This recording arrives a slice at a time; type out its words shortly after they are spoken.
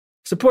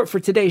Support for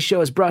today's show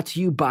is brought to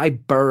you by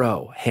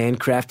Burrow.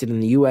 Handcrafted in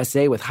the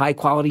USA with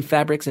high-quality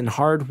fabrics and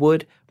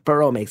hardwood,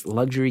 Burrow makes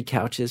luxury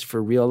couches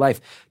for real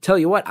life. Tell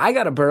you what, I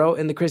got a Burrow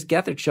in the Chris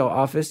Gethard Show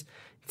office.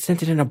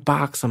 Sent it in a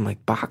box. I'm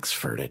like, box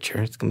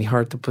furniture? It's going to be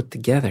hard to put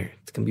together.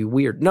 It's going to be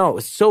weird. No,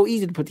 it's so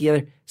easy to put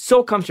together,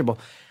 so comfortable.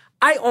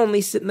 I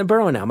only sit in the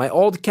Burrow now. My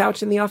old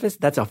couch in the office,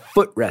 that's a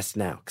footrest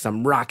now because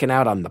I'm rocking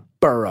out on the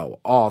Burrow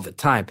all the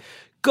time.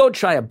 Go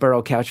try a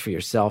Burrow couch for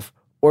yourself.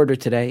 Order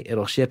today.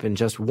 It'll ship in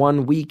just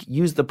 1 week.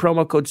 Use the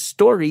promo code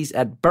STORIES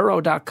at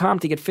burrow.com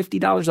to get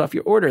 $50 off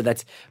your order.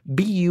 That's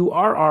BURROW.com.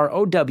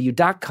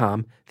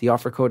 The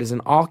offer code is in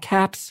all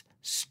caps,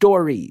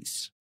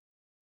 STORIES.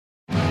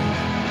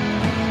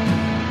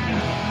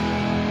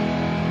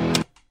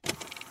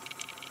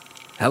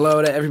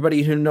 Hello to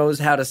everybody who knows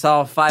how to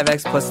solve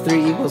 5x plus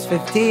 3 equals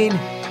 15.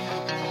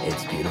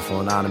 It's Beautiful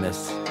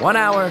Anonymous. 1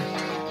 hour,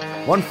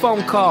 1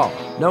 phone call,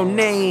 no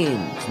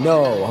names,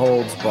 no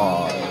holds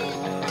barred.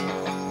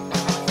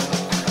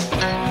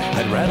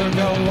 I'd rather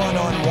go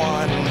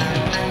one-on-one.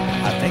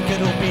 I think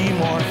it'll be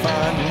more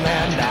fun,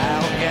 and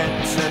I'll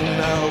get to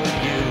know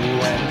you,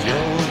 and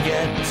you'll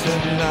get to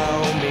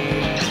know me.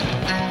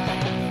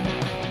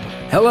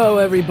 Hello,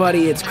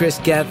 everybody. It's Chris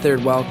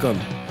Gethard. Welcome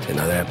to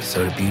another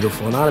episode of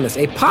Beautiful Anonymous,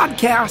 a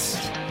podcast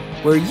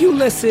where you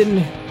listen,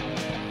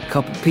 a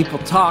couple people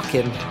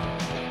talking.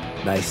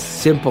 Nice,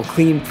 simple,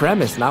 clean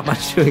premise. Not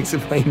much to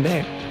explain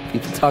there.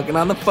 People talking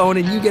on the phone,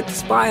 and you get to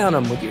spy on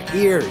them with your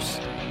ears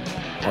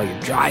while you're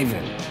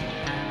driving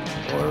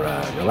or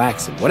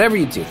relaxing. Whatever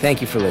you do,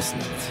 thank you for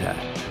listening. It's the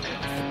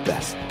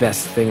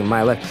best thing in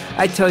my life.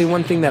 I tell you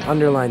one thing that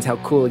underlines how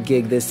cool a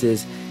gig this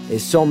is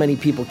so many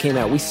people came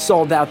out. We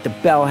sold out the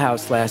Bell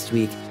House last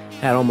week.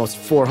 Had almost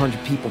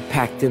 400 people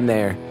packed in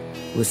there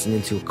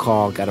listening to a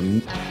call. Got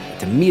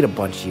to meet a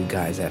bunch of you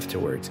guys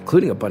afterwards,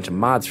 including a bunch of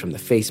mods from the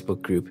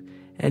Facebook group.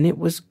 And it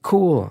was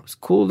cool. It was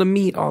cool to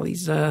meet all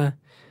these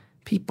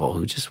people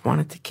who just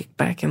wanted to kick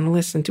back and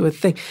listen to a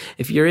thing.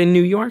 If you're in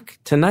New York,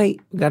 tonight,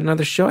 we got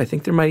another show. I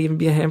think there might even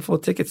be a handful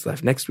of tickets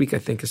left. Next week, I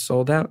think, is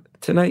sold out.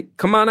 Tonight,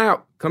 come on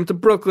out. Come to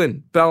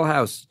Brooklyn, Bell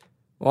House.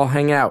 We'll all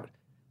hang out.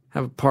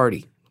 Have a party.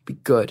 It'll be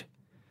good.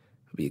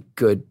 It'll be a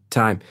good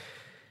time.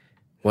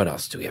 What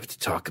else do we have to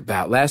talk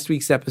about? Last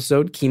week's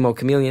episode, Chemo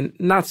Chameleon,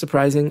 not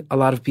surprising. A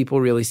lot of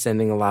people really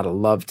sending a lot of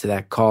love to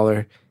that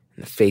caller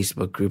in the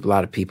Facebook group. A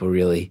lot of people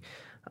really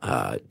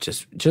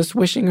just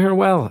wishing her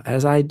well,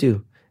 as I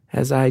do.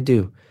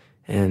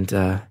 And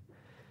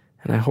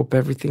I hope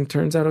everything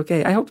turns out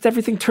okay. I hope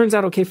everything turns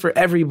out okay for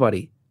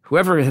everybody.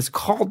 Whoever has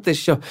called this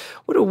show.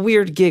 What a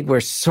weird gig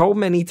where so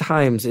many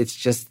times it's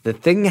just the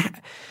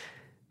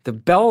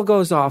bell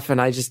goes off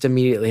and I just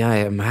immediately,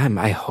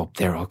 I hope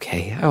they're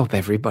okay. I hope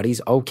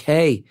everybody's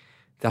okay.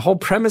 The whole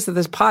premise of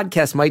this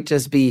podcast might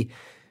just be,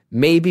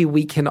 maybe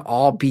we can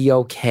all be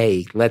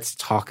okay. Let's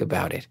talk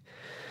about it.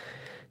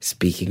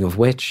 Speaking of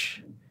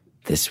which,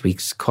 this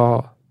week's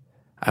call,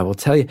 I will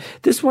tell you,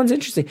 this one's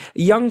interesting. A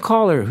young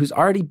caller who's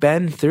already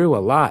been through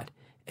a lot.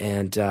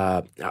 And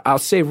I'll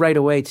say right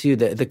away, too,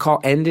 the call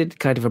ended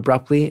kind of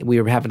abruptly.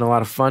 We were having a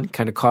lot of fun,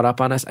 kind of caught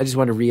up on us. I just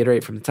want to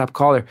reiterate from the top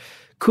caller,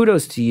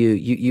 kudos to you.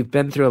 You've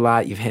been through a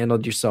lot. You've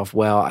handled yourself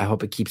well. I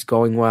hope it keeps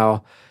going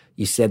well.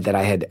 You said that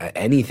I had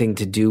anything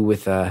to do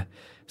with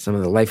some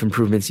of the life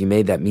improvements you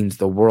made. That means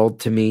the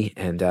world to me.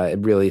 And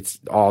it's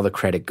all the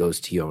credit goes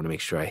to you. I want to make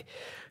sure I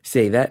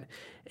say that.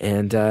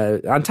 And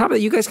on top of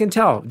that, you guys can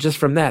tell just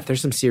from that,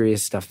 there's some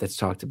serious stuff that's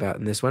talked about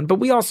in this one. But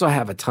we also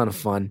have a ton of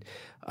fun.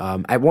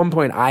 At one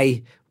point,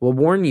 I will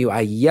warn you,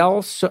 I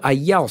yell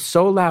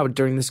so loud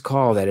during this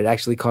call that it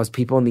actually caused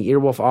people in the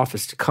Earwolf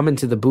office to come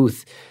into the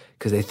booth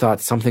because they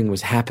thought something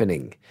was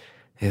happening.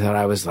 They thought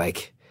I was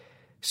like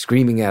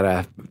screaming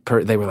at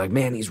they were like,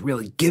 man, he's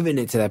really giving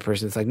it to that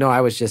person. It's like, no,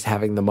 I was just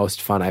having the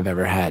most fun I've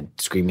ever had,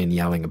 screaming and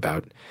yelling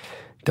about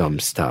dumb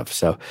stuff.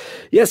 So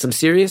yeah, some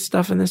serious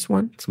stuff in this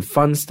one, some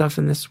fun stuff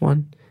in this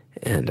one,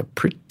 and a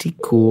pretty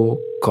cool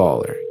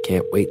caller.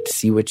 Can't wait to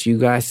see what you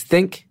guys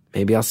think.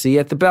 Maybe I'll see you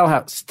at the Bell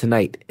House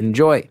tonight.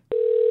 Enjoy.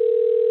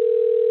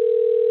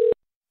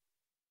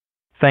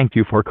 Thank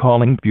you for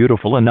calling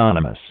Beautiful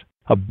Anonymous.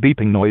 A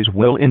beeping noise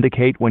will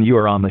indicate when you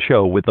are on the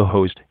show with the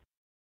host.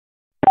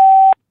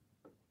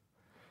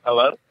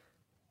 Hello?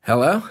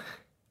 Hello?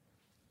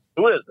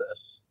 Who is this?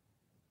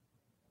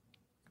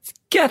 It's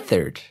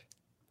Gethard.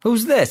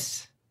 Who's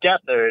this?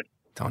 Gethard.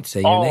 Don't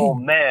say your name. Oh,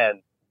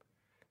 man.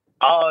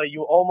 Oh,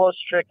 you almost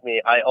tricked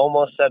me. I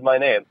almost said my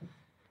name.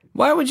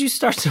 Why would you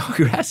start so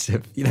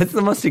aggressive? That's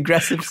the most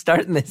aggressive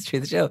start in the history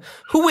of the show.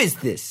 Who is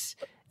this?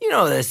 You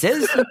know who this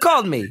is. You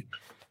called me.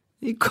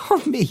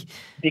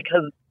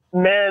 Because,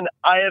 man,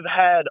 I have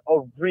had a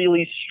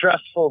really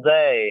stressful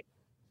day,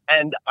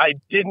 and I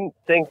didn't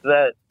think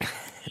that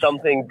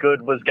something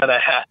good was going to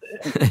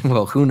happen.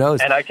 Well, who knows?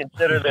 And I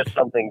consider this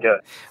something good.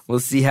 We'll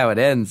see how it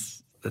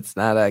ends. Let's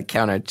not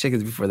count our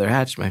chickens before they're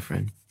hatched, my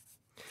friend.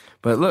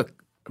 But look.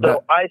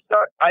 So I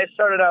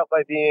started out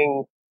by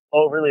being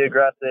overly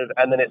aggressive,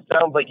 and then it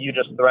sounds like you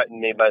just threatened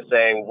me by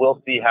saying,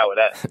 we'll see how it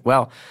ends.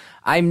 Well,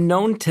 I'm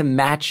known to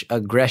match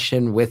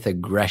aggression with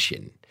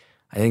aggression.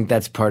 I think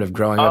that's part of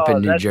growing up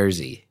in New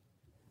Jersey.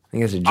 I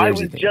think it's a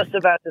Jersey thing. I was just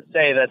about to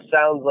say that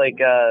sounds like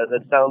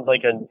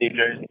a New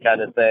Jersey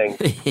kind of thing.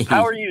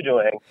 How are you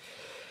doing?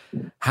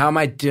 How am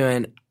I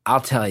doing?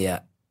 I'll tell you.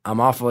 I'm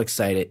awful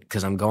excited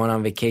because I'm going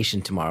on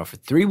vacation tomorrow for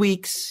 3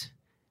 weeks.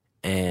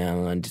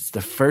 And it's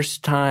the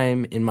first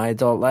time in my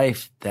adult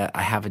life that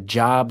I have a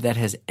job that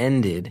has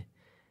ended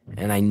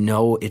and I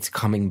know it's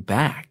coming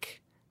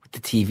back with the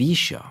TV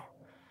show.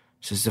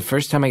 So it's the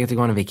first time I get to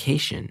go on a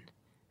vacation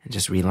and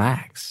just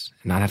relax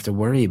and not have to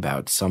worry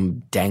about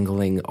some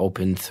dangling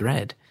open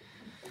thread.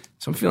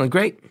 So I'm feeling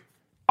great.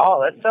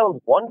 Oh, that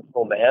sounds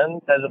wonderful, man,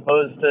 as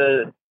opposed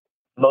to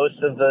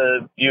most of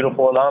the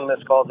beautiful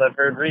anonymous calls I've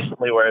heard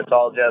recently where it's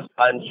all just,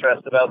 I'm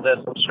stressed about this,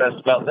 I'm stressed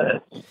about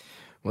this.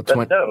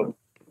 That's dope.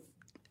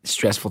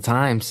 Stressful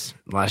times.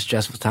 A lot of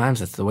stressful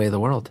times. That's the way of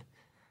the world.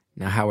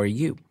 Now, how are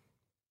you?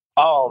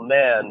 Oh,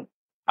 man.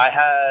 I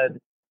had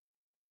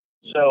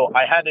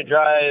to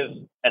drive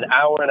an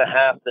hour and a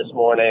half this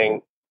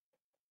morning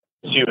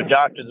to a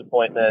doctor's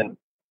appointment,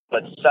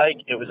 but psych,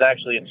 it was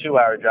actually a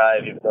 2-hour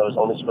drive, even though it was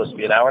only supposed to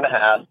be an hour and a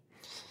half.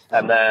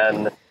 And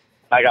then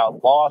I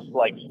got lost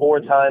like 4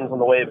 times on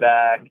the way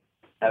back,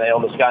 and I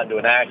almost got into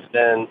an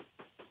accident.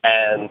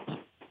 And,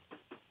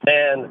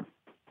 man,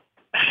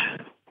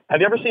 have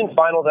you ever seen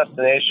Final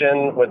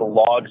Destination where the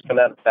logs come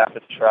out the back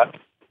of the truck?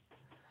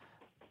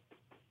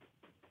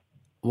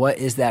 What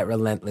is that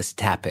relentless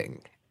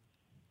tapping?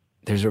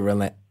 There's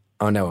a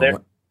Oh, no.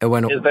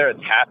 Is there a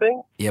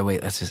tapping? Yeah,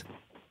 wait, let's just...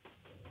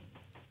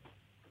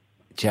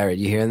 Jared,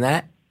 you hearing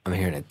that? I'm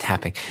hearing a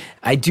tapping.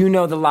 I do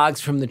know the logs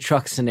from the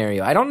truck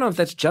scenario. I don't know if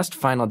that's just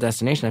Final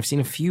Destination. I've seen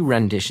a few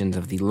renditions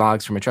of the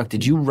logs from a truck.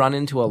 Did you run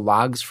into a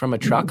logs from a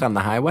truck on the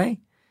highway?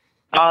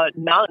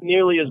 Not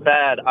nearly as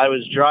bad. I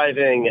was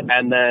driving,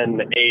 and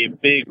then a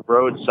big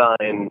road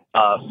sign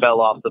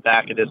fell off the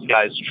back of this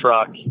guy's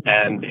truck,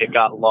 and it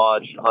got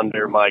lodged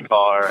under my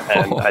car,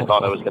 and I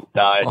thought I was going to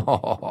die.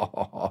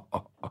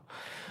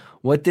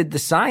 What did the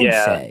sign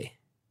say?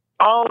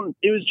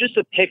 It was just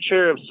a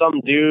picture of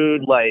some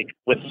dude, like,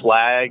 with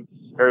flags,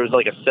 or it was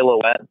like a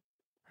silhouette.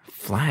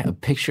 A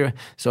picture?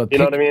 You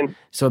know what I mean?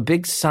 So a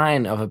big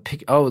sign of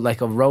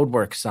like a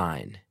roadwork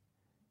sign.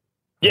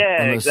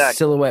 Yeah, and those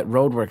silhouette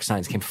roadwork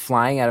signs came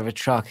flying out of a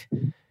truck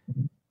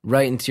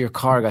right into your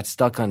car, got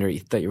stuck under it. You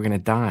thought you were going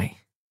to die.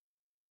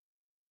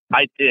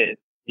 I did,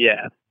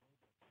 yeah.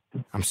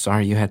 I'm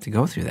sorry you had to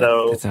go through that.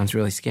 That sounds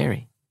really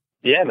scary.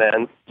 Yeah,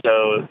 man.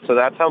 So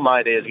that's how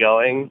my day is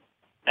going,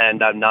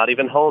 and I'm not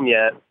even home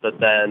yet. But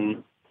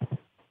then,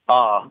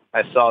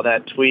 I saw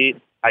that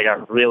tweet. I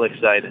got real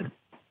excited.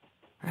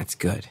 That's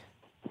good.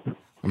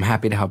 I'm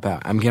happy to help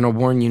out. I'm going to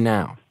warn you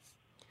now.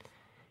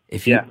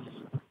 If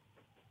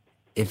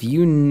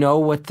you know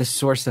what the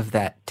source of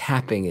that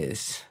tapping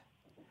is,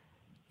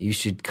 you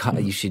should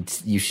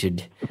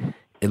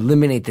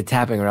eliminate the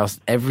tapping, or else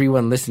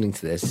everyone listening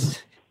to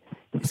this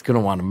is going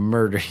to want to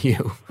murder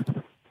you.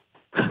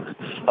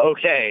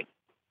 Okay,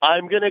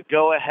 I'm going to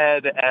go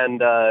ahead and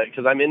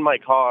because I'm in my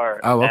car.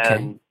 Oh, okay.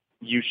 And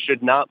you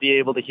should not be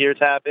able to hear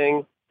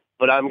tapping,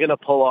 but I'm going to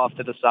pull off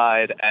to the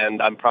side,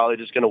 and I'm probably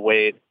just going to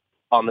wait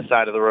on the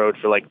side of the road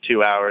for like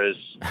 2 hours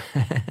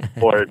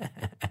or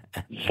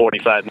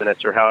 45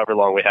 minutes or however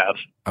long we have.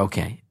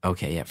 Okay,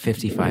 yeah,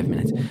 55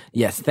 minutes.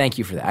 Yes, thank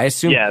you for that. I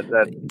assume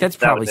that's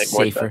probably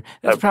safer.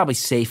 That's probably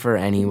safer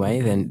anyway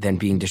than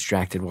being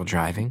distracted while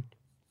driving.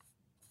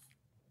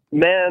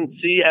 Man,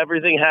 see,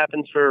 everything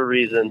happens for a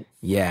reason.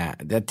 Yeah,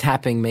 the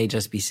tapping may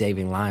just be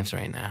saving lives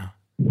right now.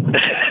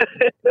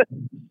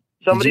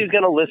 Somebody's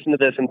going to listen to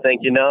this and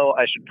think,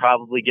 I should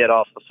probably get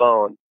off the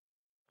phone.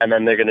 And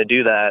then they're going to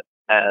do that,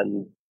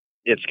 and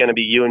it's going to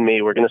be you and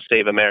me. We're going to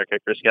save America,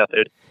 Chris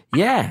Gethard.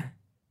 Yeah.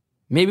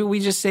 Maybe we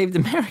just saved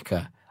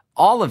America.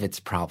 All of its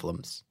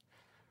problems.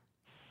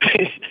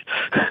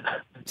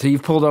 So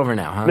you've pulled over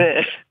now,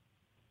 huh?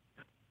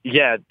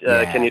 Yeah.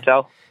 Can you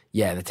tell?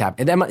 Yeah, the tap.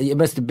 It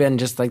must have been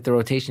just like the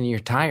rotation of your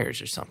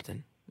tires or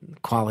something. The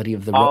quality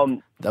of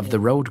the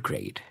road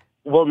grade.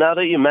 Well, now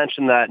that you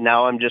mention that,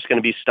 now I'm just going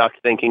to be stuck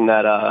thinking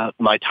that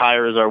my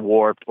tires are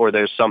warped or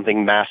there's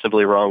something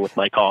massively wrong with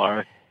my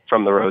car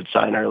from the road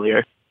sign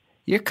earlier.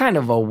 You're kind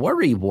of a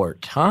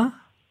worrywart, huh?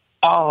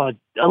 Oh,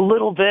 a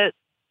little bit.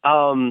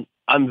 I'm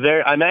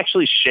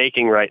actually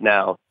shaking right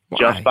now. Why?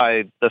 Just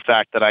by the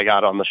fact that I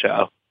got on the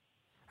show.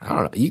 I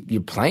don't know.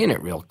 You're playing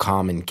it real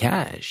calm and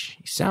cash.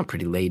 You sound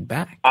pretty laid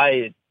back.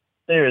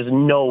 There is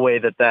no way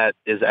that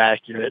is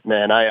accurate,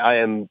 man. I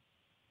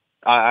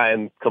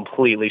am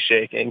completely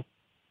shaking.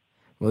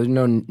 Well, there's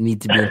no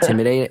need to be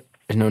intimidated.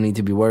 There's no need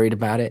to be worried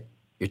about it.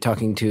 You're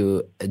talking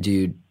to a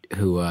dude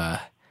who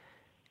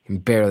can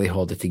barely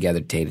hold it together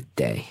day to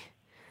day.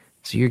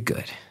 So you're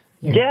good.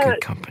 You're in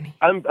good company.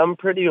 I'm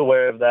pretty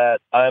aware of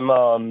that. I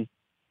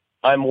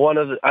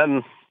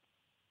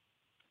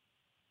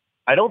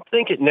don't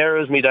think it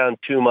narrows me down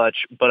too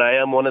much, but I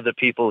am one of the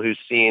people who's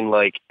seen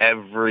like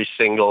every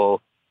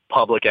single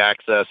public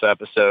access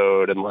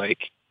episode and like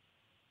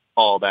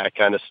all that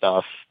kind of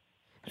stuff.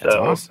 That's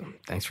awesome.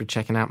 Thanks for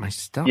checking out my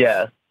stuff.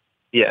 Yeah.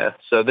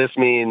 So this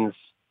means,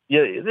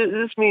 yeah,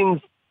 this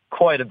means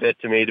quite a bit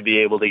to me to be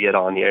able to get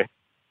on here.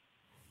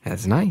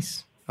 That's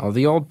nice. Oh,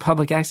 the old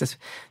public access,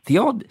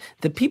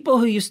 the people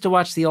who used to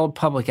watch the old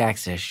public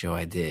access show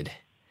I did.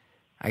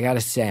 I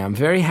gotta say, I'm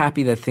very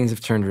happy that things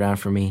have turned around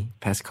for me.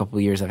 Past couple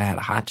of years, I've had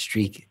a hot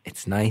streak.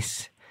 It's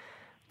nice.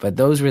 But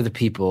those were the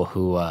people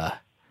who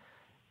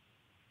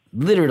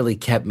literally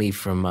kept me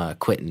from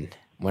quitting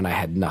when I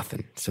had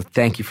nothing. So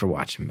thank you for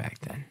watching back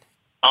then.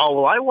 Oh,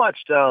 well, I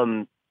watched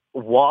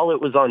while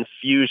it was on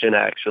Fusion,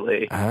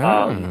 actually.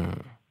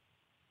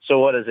 So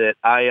what is it?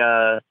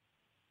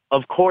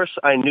 Of course,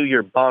 I knew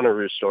your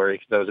Bonnaroo story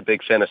because I was a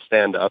big fan of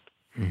stand-up.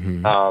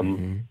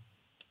 And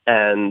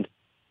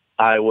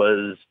I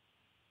was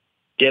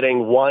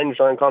getting wine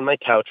drunk on my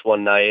couch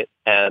one night,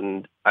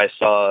 and I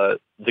saw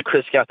the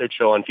Chris Gethard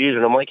show on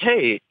Fusion. I'm like,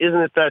 hey,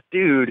 isn't it that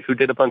dude who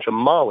did a bunch of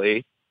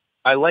Molly?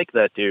 I like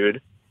that dude.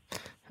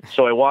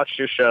 So I watched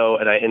your show,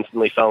 and I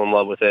instantly fell in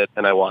love with it,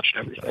 and I watched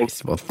everything.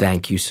 Nice. Well,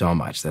 thank you so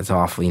much. That's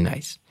awfully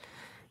nice.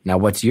 Now,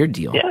 what's your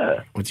deal?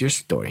 Yeah. What's your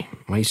story?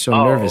 Why are you so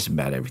nervous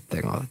about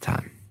everything all the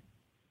time?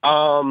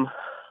 I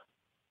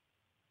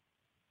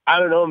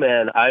don't know,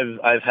 man.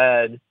 I've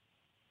had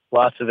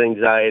lots of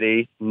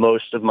anxiety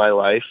most of my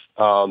life.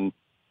 What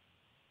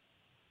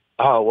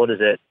is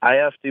it? I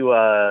have to,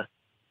 all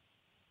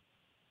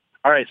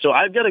right, so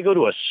I've got to go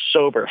to a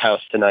sober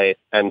house tonight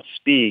and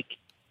speak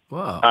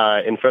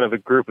in front of a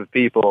group of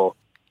people.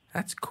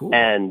 That's cool.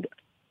 And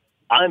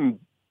I'm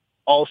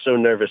also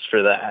nervous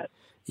for that.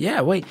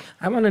 Yeah, wait,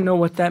 I want to know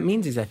what that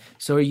means exactly.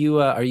 So are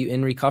you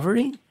in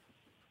recovery?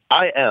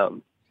 I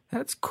am.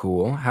 That's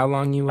cool. How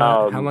long you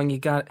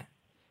got?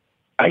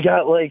 I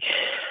got like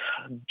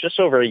just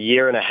over a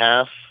year and a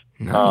half.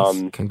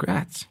 Nice.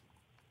 Congrats.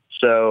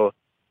 So,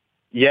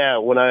 yeah,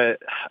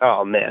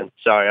 oh man,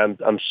 sorry,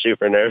 I'm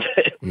super nervous.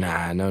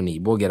 Nah, no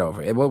need. We'll get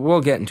over it.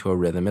 We'll get into a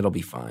rhythm. It'll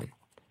be fine.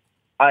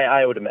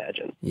 I would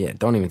imagine. Yeah,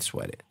 don't even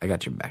sweat it. I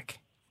got your back.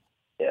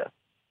 Yeah.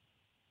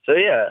 So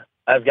yeah,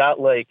 I've got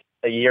like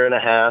a year and a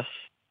half.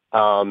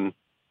 And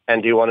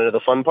do you want to know the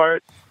fun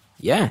part?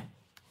 Yeah.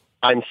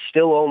 I'm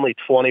still only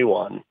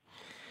 21.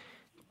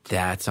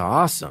 That's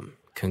awesome.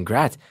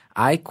 Congrats.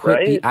 I quit.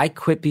 Right? I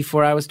quit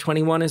before I was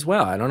 21 as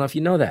well. I don't know if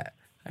you know that.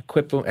 I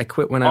quit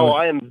when I was... Oh,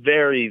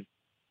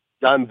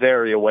 I'm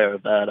very aware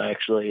of that,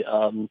 actually.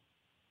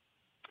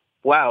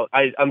 Wow,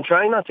 I'm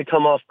trying not to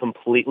come off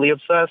completely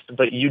obsessed,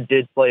 but you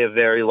did play a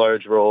very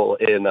large role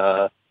in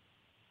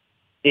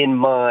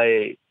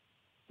my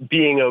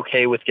being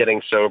okay with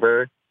getting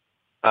sober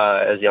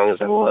as young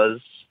as I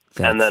was,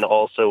 and then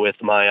also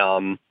with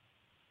my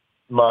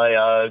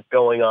my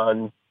going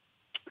on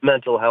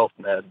mental health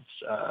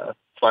meds.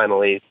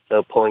 Finally,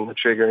 pulling the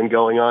trigger and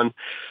going on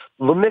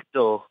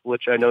Lamictal,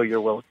 which I know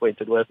you're well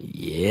acquainted with.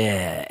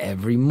 Yeah,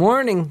 every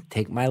morning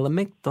take my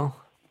Lamictal.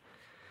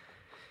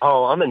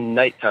 Oh, I'm a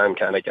nighttime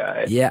kind of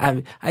guy.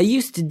 Yeah, I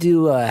used to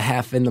do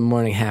half in the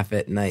morning, half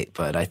at night,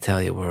 but I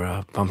tell you,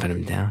 we're bumping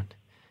them down.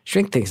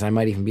 Shrink thinks I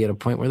might even be at a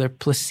point where they're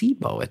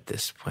placebo at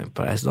this point,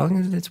 but as long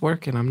as it's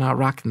working, I'm not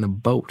rocking the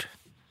boat.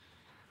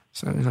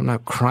 As long as I'm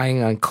not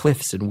crying on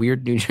cliffs in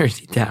weird New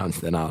Jersey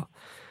towns, then I'll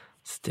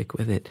stick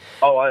with it.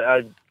 Oh,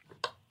 I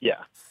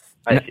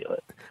feel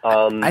it.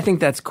 I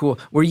think that's cool.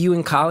 Were you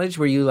in college?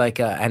 Were you like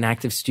an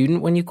active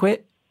student when you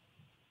quit?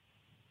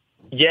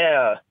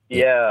 Yeah.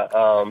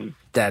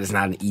 That is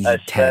not an easy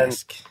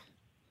task.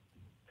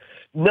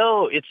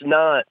 No, it's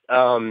not.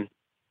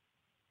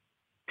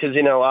 Because,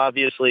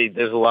 obviously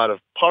there's a lot of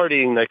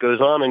partying that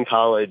goes on in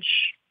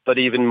college, but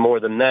even more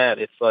than that,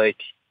 it's like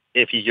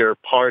if you're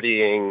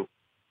partying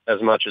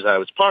as much as I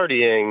was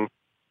partying,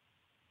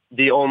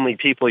 the only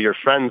people you're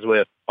friends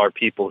with are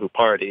people who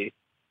party.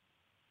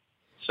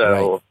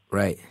 So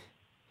right.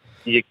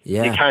 You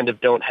kind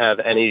of don't have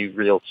any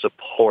real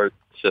support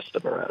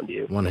system around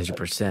you.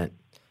 100%.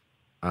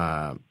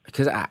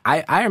 Because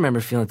I remember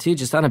feeling too,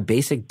 just on a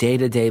basic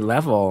day-to-day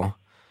level,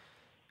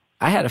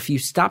 I had a few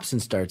stops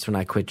and starts when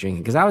I quit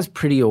drinking because I was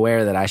pretty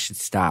aware that I should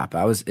stop.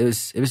 It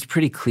was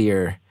pretty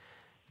clear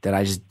that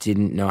I just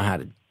didn't know how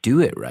to do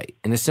it right.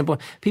 And it's simple.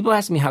 People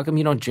ask me, how come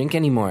you don't drink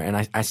anymore?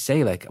 And I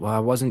say like, well, I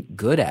wasn't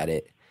good at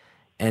it.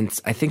 And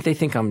I think they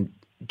think I'm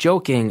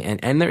joking.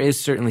 And there is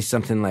certainly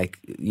something like,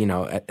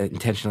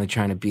 intentionally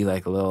trying to be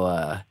like a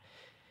little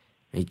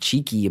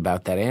cheeky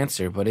about that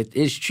answer. But it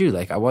is true.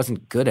 Like I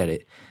wasn't good at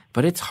it.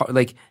 But it's hard.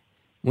 Like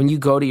when you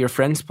go to your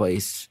friend's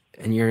place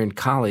and you're in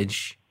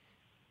college,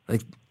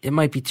 like it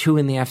might be 2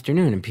 PM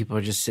and people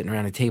are just sitting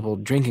around a table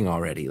drinking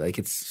already. Like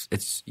it's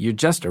you're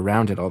just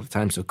around it all the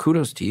time. So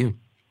kudos to you.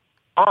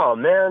 Oh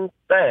man,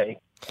 thanks.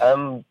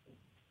 I'm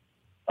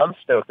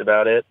stoked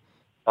about it.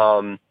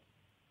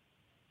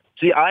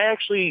 See, I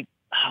actually,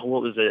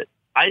 what was it?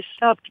 I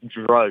stopped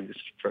drugs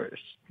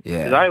first.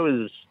 Yeah.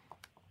 Because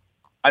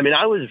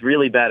I was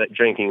really bad at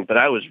drinking, but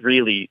I was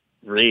really,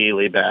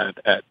 really bad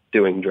at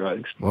doing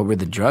drugs. What were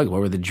the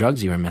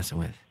drugs you were messing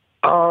with?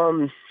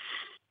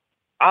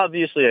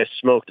 Obviously I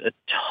smoked a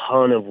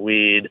ton of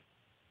weed.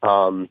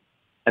 And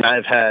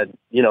I've had,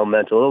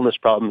 mental illness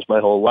problems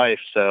my whole life.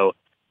 So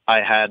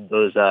I had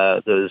those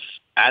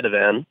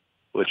Ativan,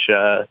 which,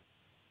 are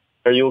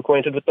you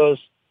acquainted with those?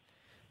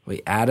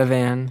 Wait,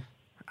 Ativan,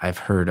 I've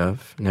heard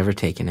of, never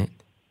taken it.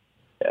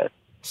 Yeah.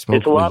 Smoke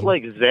It's a lot weed.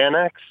 like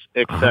Xanax,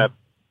 except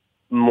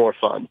more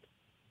fun.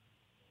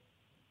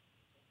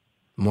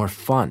 More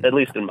fun. At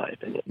least in my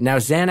opinion. Now,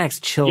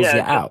 Xanax chills you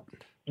out.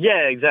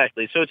 Yeah,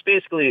 exactly. So it's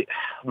basically,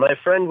 my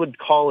friend would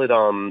call it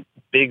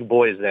Big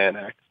Boy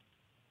Xanax.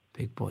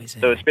 Big boy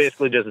Xanax. So it's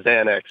basically just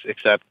Xanax,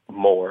 except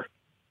more.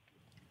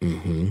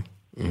 Xanax,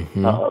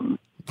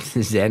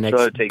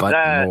 so take but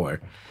that.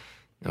 more.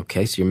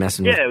 Okay, so you're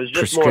messing with Yeah, it was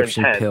just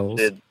prescription more intense. pills.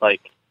 A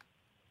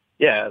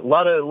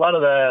lot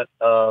of that.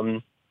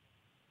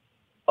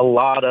 A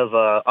lot of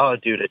a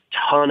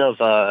ton of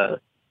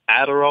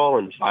Adderall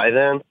and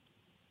Vyvanse.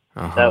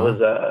 That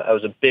was I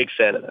was a big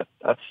fan of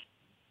that.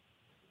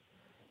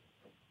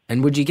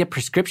 And would you get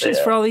prescriptions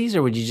for all these,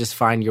 or would you just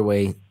find your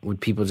way?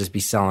 Would people just be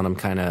selling them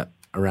kind of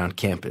around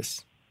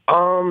campus?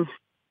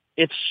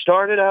 It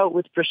started out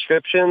with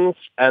prescriptions,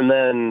 and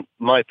then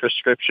my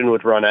prescription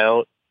would run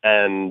out,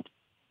 and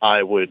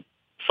I would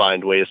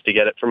find ways to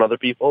get it from other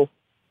people.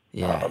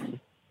 Yeah.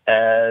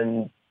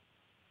 And,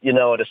 at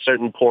a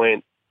certain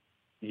point,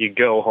 you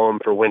go home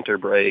for winter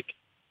break,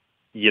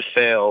 you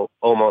fail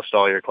almost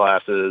all your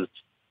classes,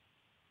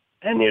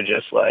 and you're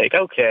just like,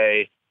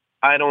 okay,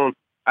 I don't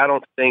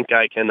think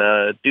I can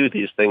do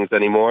these things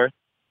anymore.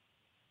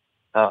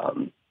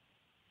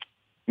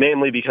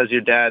 Mainly because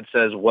your dad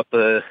says, what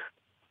the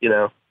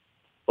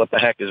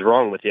heck is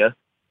wrong with you?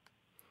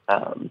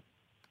 And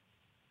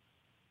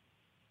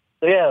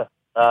then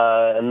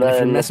if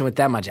you're messing with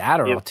that much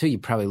Adderall too, you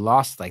probably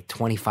lost like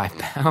 25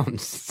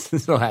 pounds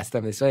since the last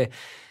time they saw you.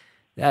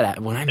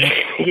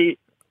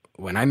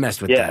 When I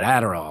messed with that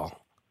Adderall,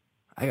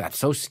 I got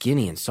so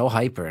skinny and so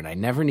hyper, and I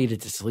never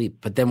needed to sleep.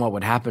 But then what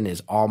would happen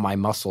is all my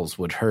muscles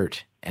would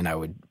hurt, and I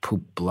would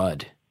poop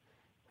blood.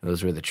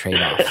 Those were the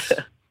trade-offs.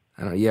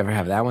 I don't know. You ever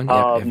have that one?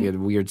 Have you had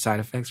weird side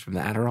effects from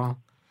the Adderall?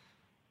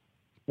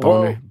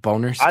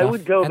 Boner stuff? I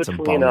would go had some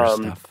between boner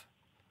stuff.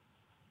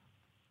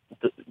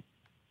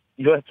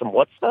 You had some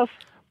what stuff?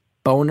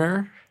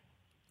 Boner,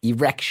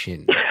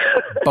 erection,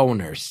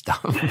 boner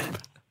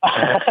stuff.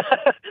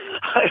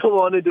 I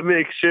wanted to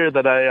make sure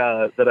that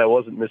I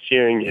wasn't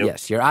mishearing you.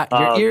 Yes, your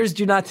ears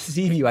do not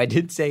deceive you. I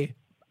did say,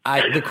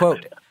 the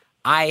quote,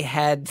 I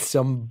had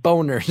some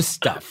boner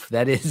stuff.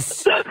 That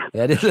is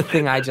a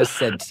thing I just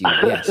said to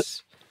you.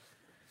 Yes.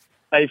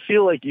 I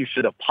feel like you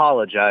should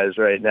apologize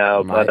right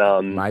now,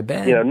 but my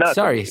bad. Not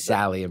sorry,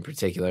 Sally in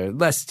particular.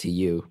 Less to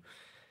you,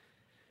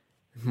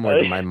 more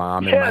to my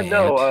mom and my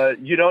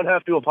aunt. You don't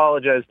have to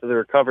apologize to the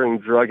recovering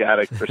drug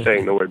addict for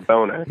saying the word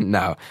boner.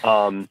 No.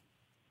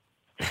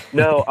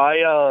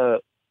 No,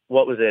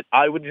 what was it?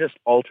 I would just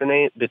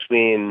alternate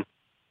between,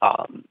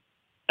 and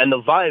the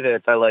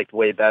Vyvanse I liked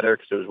way better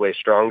because it was way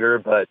stronger,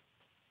 but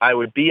I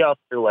would be up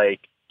for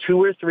like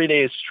 2 or 3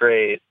 days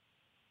straight,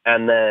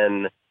 and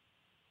then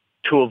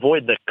to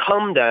avoid the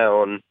come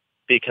down,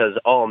 because,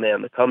 oh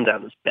man, the come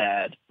down is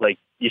bad. Like,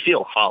 you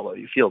feel hollow,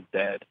 you feel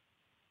dead.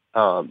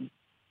 So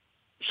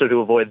to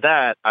avoid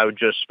that, I would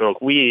just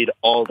smoke weed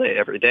all day,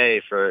 every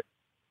day for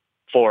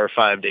 4 or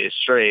 5 days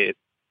straight,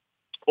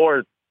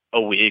 or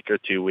a week or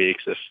 2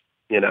 weeks if,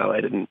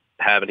 I didn't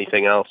have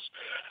anything else.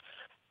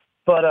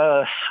 But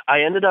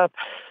I ended up,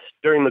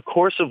 during the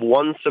course of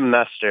one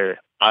semester,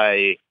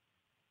 I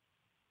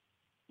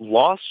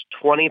lost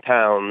 20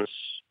 pounds.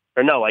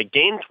 Or no, I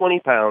gained 20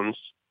 pounds.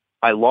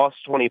 I lost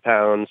 20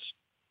 pounds.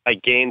 I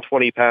gained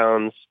 20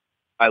 pounds.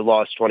 I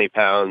lost 20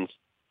 pounds.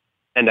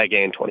 And I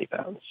gained 20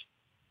 pounds.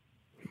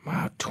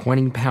 Wow,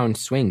 20-pound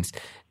swings.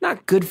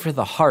 Not good for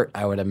the heart,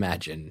 I would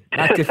imagine.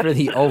 Not good for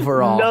the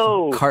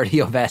overall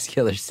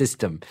cardiovascular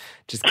system.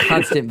 Just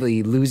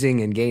constantly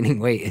losing and gaining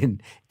weight in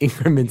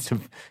increments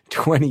of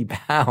 20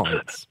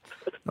 pounds.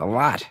 A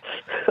lot.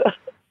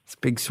 It's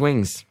big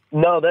swings.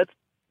 No,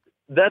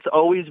 that's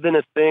always been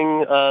a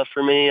thing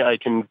for me. I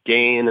can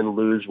gain and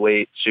lose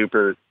weight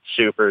super,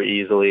 super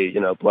easily,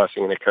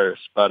 blessing and a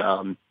curse. But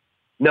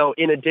no,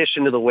 in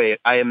addition to the weight,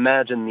 I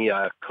imagine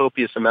the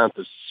copious amount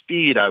of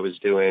speed I was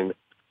doing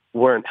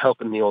weren't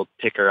helping the old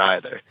ticker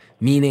either.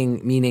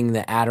 Meaning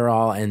the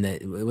Adderall and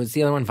what's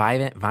the other one?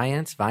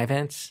 Vyvanse?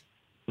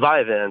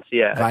 Vyvanse,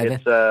 yeah.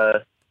 Vyvanse?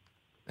 It's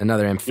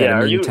another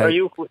amphetamine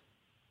type.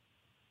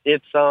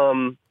 It's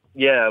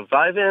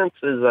Vyvanse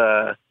is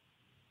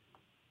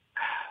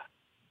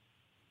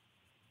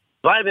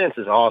Vyvanse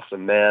is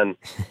awesome, man.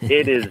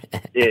 It's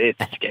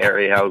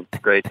scary how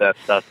great that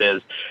stuff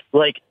is.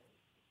 Like,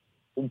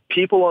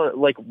 people on,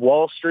 like,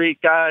 Wall Street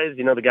guys,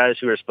 the guys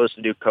who are supposed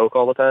to do coke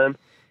all the time.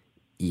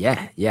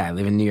 Yeah, I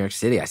live in New York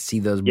City. I see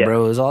those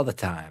bros all the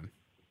time.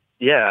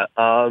 Yeah,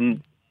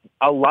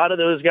 a lot of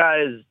those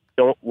guys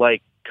don't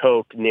like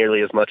coke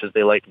nearly as much as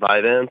they like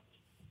Vyvanse,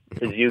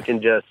 because you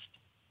can just,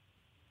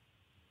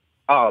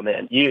 oh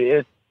man,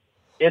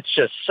 it's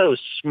just so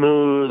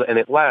smooth and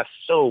it lasts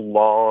so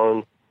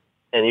long,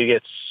 and you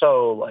get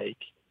so, like,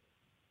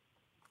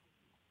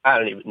 I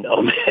don't even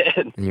know,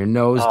 man. And your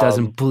nose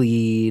doesn't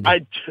bleed.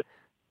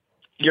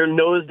 Your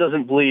nose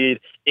doesn't bleed.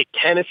 It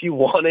can if you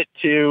want it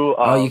to.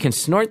 You can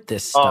snort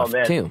this stuff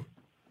too.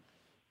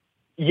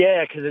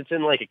 Yeah, because it's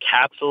in like a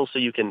capsule, so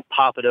you can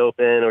pop it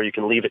open or you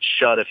can leave it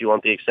shut if you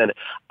want the extended.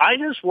 I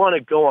just want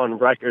to go on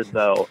record,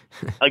 though.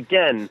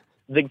 Again,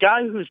 the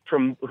guy who's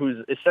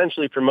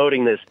essentially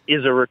promoting this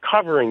is a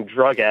recovering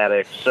drug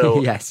addict.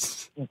 So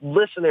yes,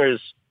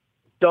 listeners,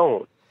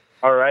 don't.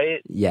 All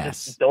right?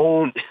 Yes. Just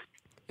don't.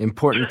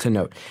 Important to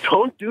note.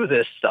 Don't do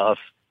this stuff.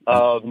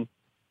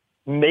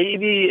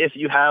 Maybe if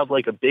you have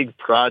like a big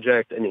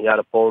project and you got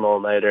to pull an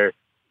all-nighter,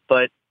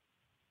 but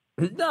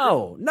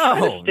no.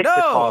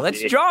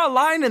 Let's draw a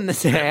line in the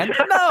sand.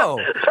 No,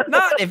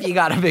 not if you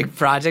got a big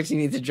project you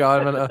need to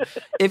draw.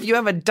 If you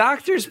have a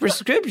doctor's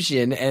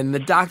prescription and the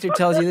doctor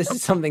tells you this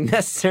is something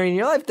necessary in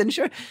your life, then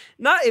sure.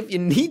 Not if you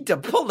need to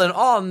pull an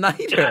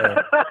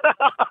all-nighter.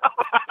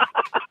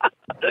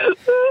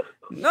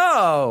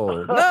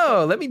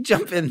 No. Let me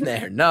jump in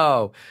there.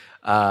 No.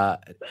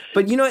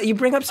 But you know, you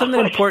bring up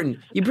something important.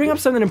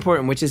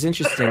 Which is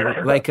interesting.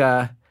 Like,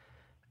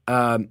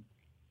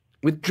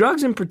 with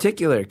drugs in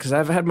particular, because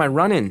I've had my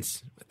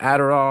run-ins with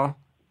Adderall,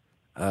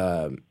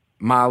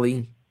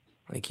 Molly,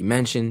 like you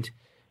mentioned,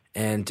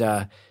 and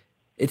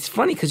it's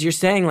funny because you're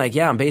saying like,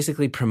 yeah, I'm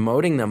basically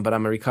promoting them, but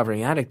I'm a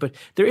recovering addict. But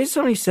there is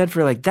something said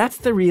for like, that's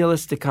the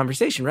realistic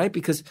conversation, right?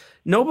 Because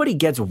nobody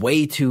gets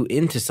way too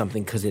into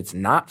something because it's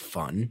not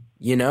fun,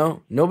 you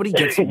know? Nobody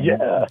gets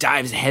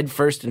dives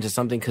headfirst into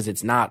something because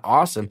it's not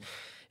awesome.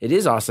 It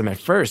is awesome at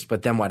first,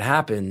 but then what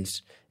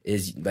happens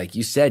is, like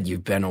you said,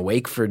 you've been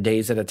awake for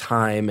days at a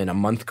time and a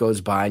month goes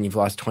by and you've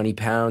lost 20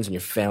 pounds and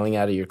you're failing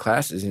out of your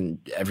classes and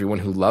everyone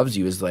who loves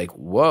you is like,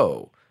 whoa,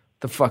 what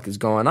the fuck is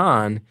going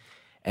on?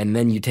 And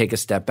then you take a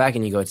step back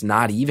and you go, it's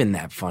not even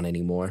that fun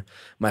anymore.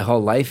 My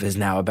whole life is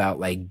now about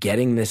like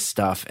getting this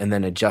stuff and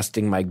then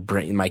adjusting my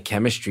brain, my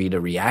chemistry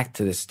to react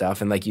to this stuff.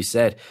 And like you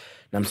said,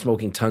 I'm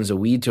smoking tons of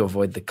weed to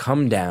avoid the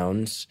come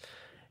downs.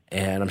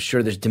 And I'm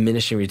sure there's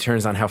diminishing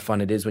returns on how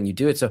fun it is when you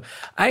do it. So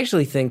I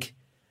actually think,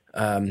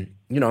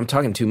 you know, I'm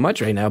talking too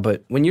much right now,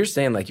 but when you're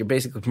saying like you're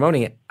basically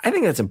promoting it, I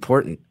think that's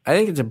important. I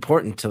think it's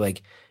important to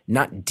like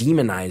not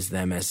demonize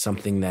them as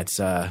something that's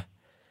a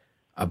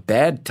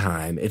bad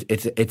time.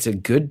 It's a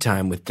good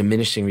time with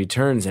diminishing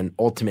returns and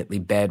ultimately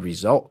bad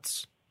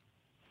results.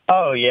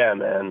 Oh yeah,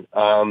 man.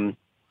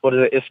 What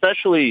is it?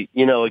 Especially,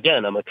 you know,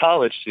 again, I'm a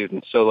college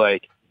student, so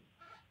like,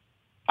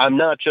 I'm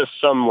not just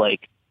some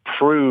like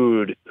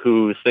prude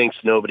who thinks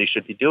nobody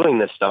should be doing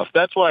this stuff.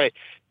 That's why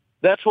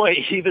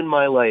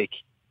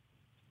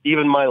even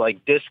my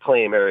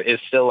disclaimer is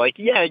still like,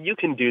 yeah, you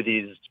can do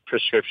these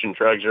prescription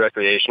drugs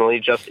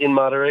recreationally, just in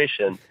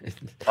moderation.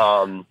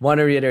 Want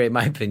to reiterate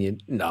my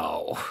opinion?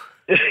 No.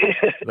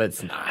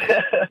 Let's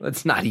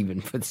not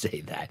even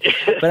say that.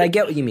 But I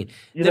get what you mean.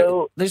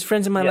 There's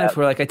friends in my life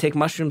where like I take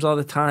mushrooms all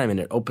the time and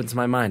it opens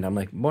my mind. I'm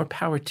like, more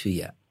power to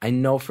you. I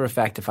know for a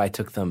fact if I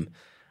took them,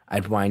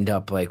 I'd wind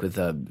up like with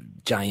a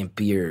giant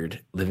beard,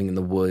 living in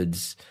the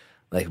woods,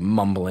 like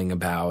mumbling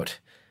about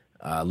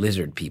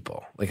lizard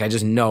people. Like I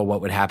just know what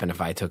would happen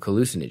if I took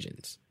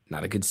hallucinogens.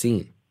 Not a good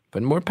scene.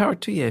 But more power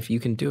to you if you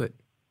can do it.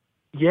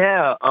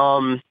 Yeah.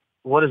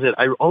 What is it?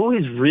 I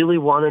always really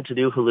wanted to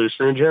do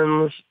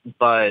hallucinogens,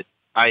 but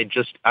I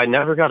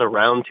never got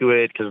around to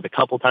it because the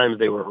couple times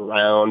they were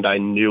around, I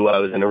knew I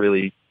was in a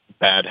really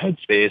bad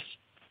headspace.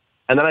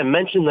 And then I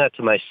mentioned that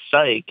to my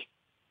psych,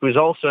 who's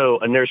also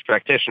a nurse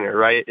practitioner,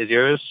 right? Is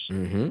yours?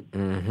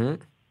 Mm-hmm.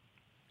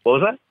 What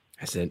was that?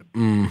 I said,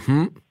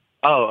 mm-hmm.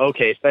 Oh,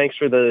 okay. Thanks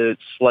for the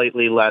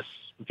slightly less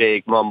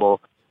vague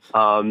mumble.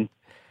 The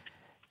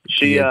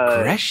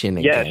aggression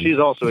again. Yeah, she's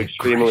also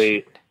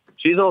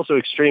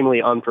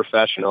extremely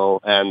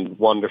unprofessional and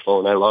wonderful,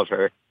 and I love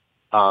her.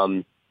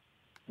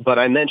 But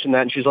I mentioned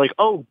that, and she's like,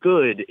 "Oh,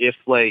 good. If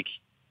like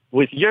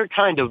with your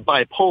kind of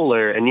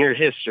bipolar and your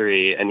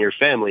history and your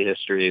family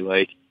history,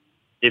 like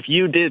if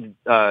you did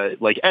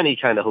like any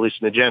kind of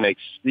hallucinogenics,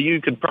 you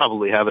could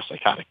probably have a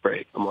psychotic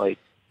break." I'm like,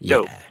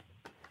 dope. Yeah.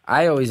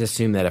 I always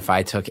assumed that if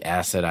I took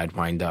acid, I'd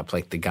wind up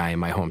like the guy in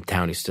my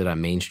hometown who stood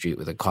on Main Street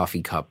with a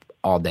coffee cup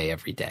all day,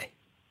 every day.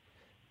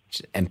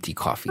 Just empty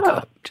coffee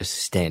cup, just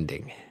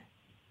standing.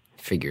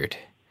 Figured.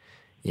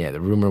 Yeah, the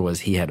rumor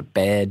was he had a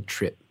bad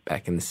trip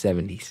back in the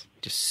 70s.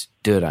 Just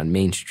stood on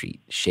Main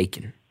Street,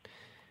 shaking.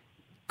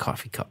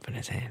 Coffee cup in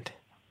his hand.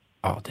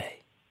 All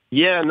day.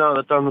 Yeah, no,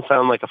 that doesn't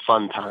sound like a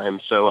fun time.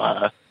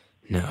 So,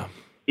 no.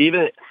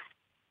 Even...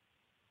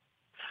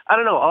 I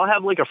don't know, I'll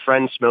have like a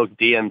friend smoke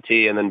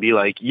DMT and then be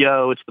like,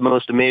 yo, it's the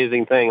most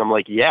amazing thing. I'm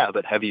like, yeah,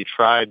 but have you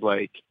tried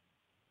like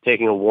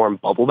taking a warm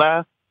bubble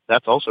bath?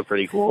 That's also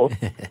pretty cool.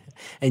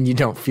 And you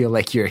don't feel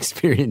like you're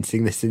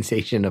experiencing the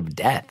sensation of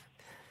death.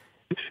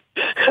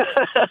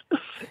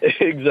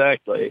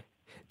 Exactly.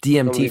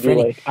 DMT for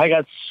any, I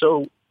got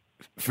so...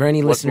 For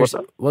any listeners,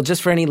 well,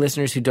 just for any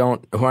listeners who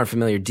aren't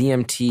familiar,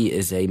 DMT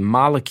is a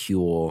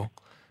molecule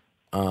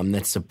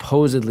that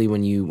supposedly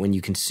when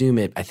you consume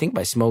it, I think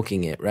by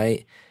smoking it,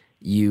 right?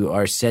 You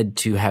are said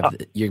to have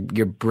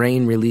your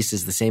brain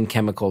releases the same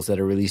chemicals that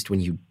are released when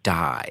you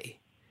die.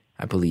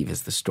 I believe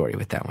is the story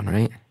with that one,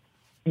 right?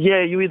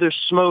 Yeah, you either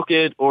smoke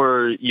it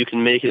or you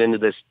can make it into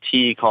this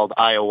tea called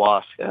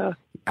ayahuasca.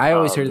 I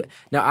always heard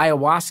now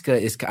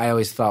ayahuasca I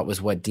always thought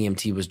was what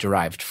DMT was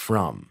derived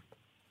from.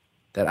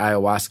 That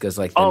ayahuasca is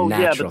like the natural thing.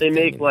 Oh, yeah, but they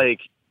make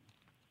like,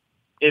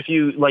 if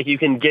you, like, you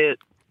can get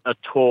a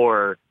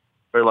tour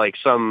or like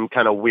some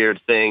kind of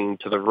weird thing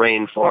to the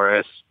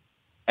rainforest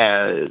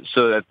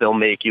so that they'll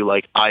make you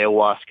like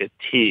ayahuasca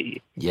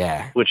tea.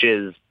 Yeah. Which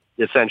is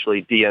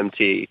essentially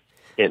DMT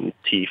in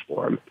tea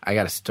form. I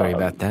got a story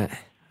about that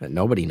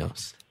nobody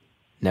knows.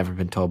 Never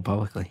been told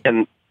publicly.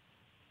 And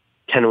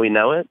can we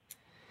know it?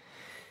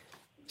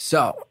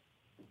 So,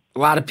 a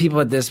lot of people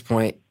at this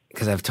point,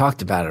 because I've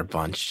talked about it a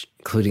bunch,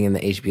 including in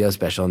the HBO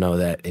special, know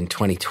that in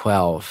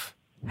 2012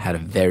 had a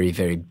very,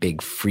 very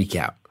big freak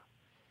out.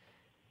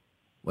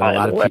 What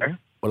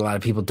a lot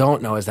of people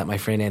don't know is that my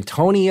friend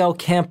Antonio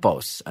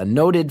Campos, a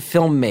noted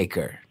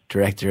filmmaker,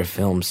 director of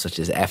films such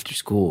as After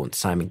School and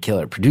Simon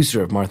Killer,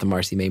 producer of Martha,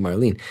 Marcy, May,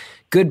 Marlene,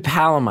 good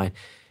pal of mine,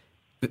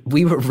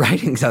 we were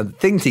writing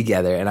something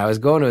together, and I was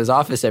going to his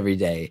office every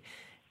day,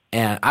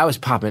 and I was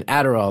popping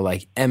Adderall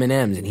like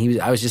M&Ms,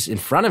 and I was just in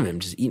front of him,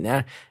 just eating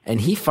that.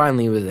 And he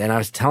finally was, and I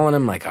was telling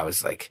him, like, I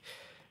was like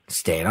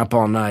staying up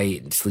all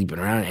night and sleeping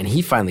around, and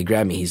he finally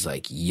grabbed me. He's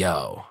like,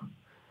 yo,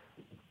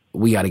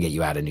 we got to get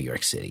you out of New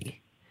York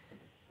City.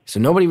 So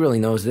nobody really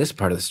knows this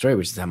part of the story,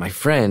 which is that my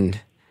friend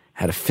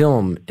had a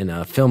film in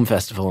a film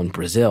festival in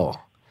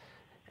Brazil,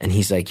 and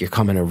he's like, you're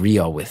coming to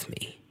Rio with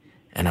me.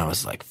 And I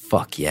was like,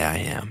 fuck yeah, I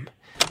am.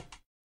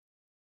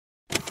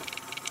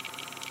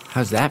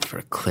 How's that for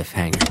a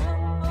cliffhanger?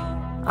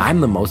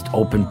 I'm the most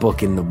open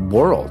book in the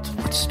world.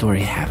 What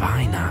story have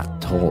I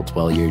not told?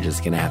 Well, you're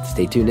just going to have to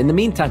stay tuned. In the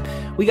meantime,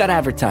 we got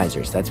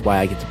advertisers. That's why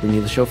I get to bring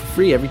you the show for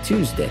free every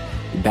Tuesday.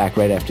 Be back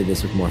right after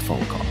this with more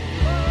phone call.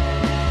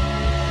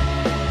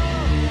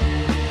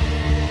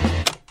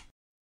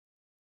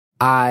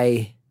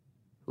 I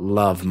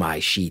love my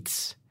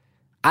sheets.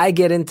 I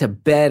get into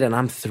bed and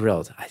I'm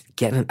thrilled. I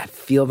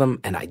feel them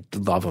and I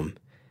love them.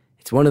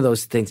 It's one of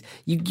those things.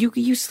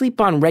 You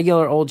sleep on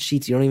regular old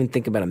sheets. You don't even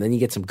think about them. Then you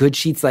get some good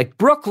sheets like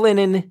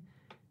Brooklinen,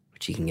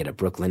 which you can get at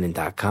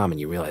brooklinen.com,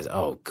 and you realize,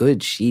 oh,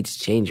 good sheets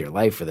change your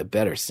life for the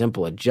better.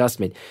 Simple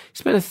adjustment.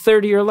 Spend a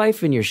third of your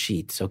life in your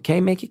sheets,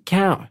 okay? Make it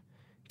count.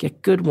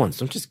 Get good ones.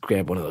 Don't just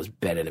grab one of those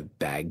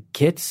bed-in-a-bag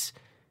kits.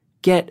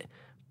 Get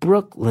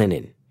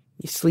Brooklinen.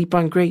 You sleep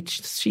on great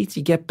sheets,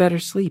 you get better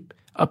sleep.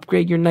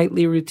 Upgrade your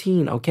nightly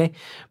routine, okay?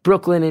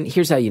 Brooklinen,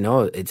 here's how you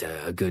know it's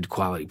a good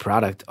quality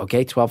product,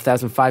 okay?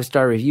 12,000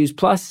 five-star reviews.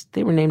 Plus,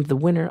 they were named the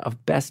winner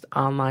of Best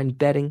Online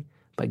Bedding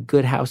by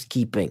Good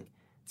Housekeeping.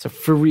 It's a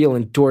for-real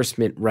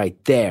endorsement right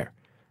there.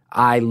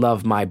 I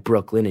love my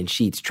Brooklinen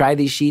sheets. Try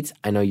these sheets.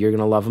 I know you're going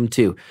to love them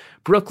too.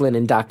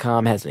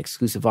 Brooklinen.com has an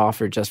exclusive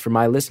offer just for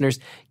my listeners.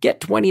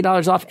 Get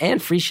 $20 off and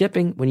free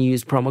shipping when you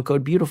use promo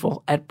code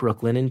BEAUTIFUL at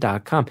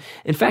brooklinen.com.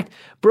 In fact,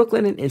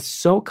 Brooklinen is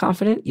so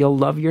confident you'll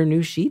love your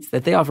new sheets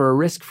that they offer a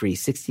risk-free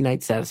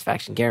 60-night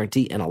satisfaction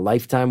guarantee and a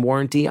lifetime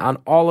warranty on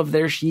all of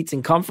their sheets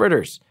and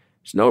comforters.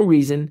 There's no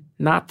reason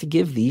not to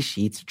give these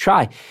sheets a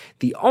try.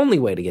 The only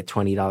way to get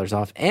 $20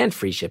 off and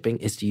free shipping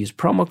is to use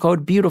promo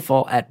code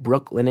BEAUTIFUL at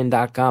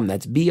brooklinen.com.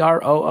 That's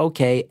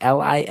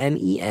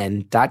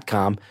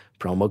BROOKLINEN.com.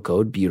 Promo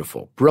code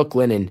BEAUTIFUL.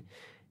 Brooklinen.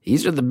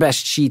 These are the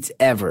best sheets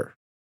ever.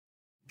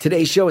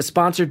 Today's show is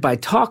sponsored by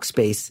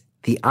Talkspace,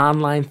 the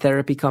online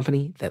therapy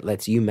company that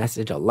lets you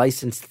message a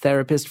licensed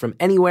therapist from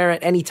anywhere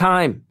at any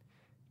time.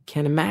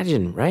 Can't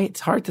imagine, right? It's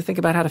hard to think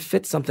about how to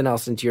fit something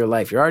else into your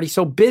life. You're already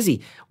so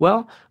busy.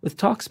 Well, with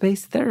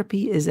Talkspace,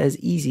 therapy is as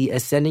easy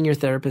as sending your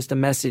therapist a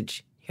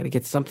message. You got to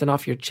get something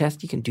off your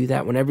chest. You can do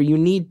that whenever you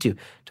need to.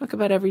 Talk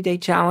about everyday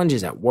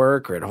challenges at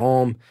work or at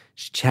home.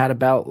 Just chat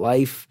about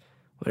life,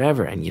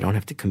 whatever. And you don't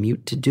have to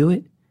commute to do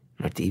it. You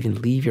don't have to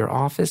even leave your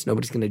office.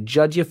 Nobody's going to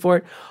judge you for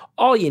it.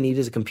 All you need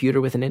is a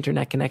computer with an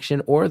internet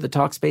connection or the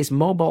Talkspace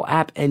mobile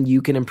app, and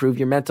you can improve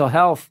your mental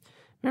health.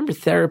 Remember,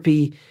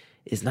 therapy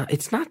it's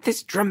not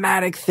this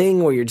dramatic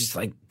thing where you're just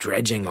like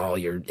dredging all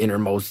your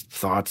innermost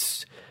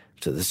thoughts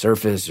to the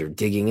surface or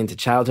digging into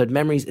childhood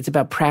memories. It's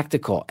about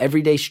practical,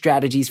 everyday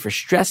strategies for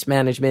stress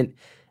management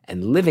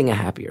and living a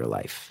happier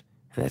life.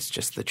 And that's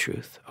just the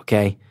truth,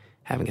 okay?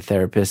 Having a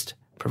therapist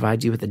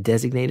provides you with a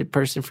designated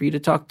person for you to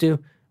talk to,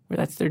 where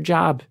that's their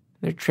job.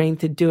 They're trained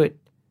to do it.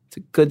 It's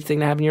a good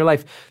thing to have in your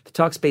life. The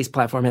Talkspace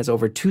platform has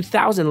over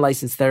 2,000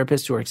 licensed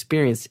therapists who are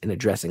experienced in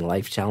addressing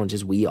life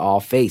challenges we all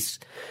face.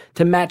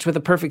 To match with a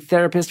perfect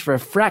therapist for a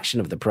fraction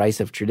of the price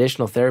of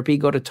traditional therapy,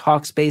 go to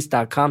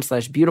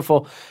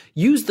Talkspace.com/beautiful.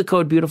 Use the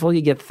code BEAUTIFUL.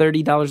 You get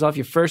 $30 off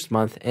your first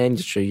month and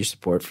just show your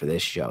support for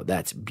this show.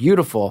 That's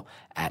beautiful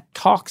at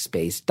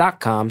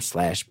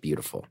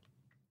Talkspace.com/beautiful.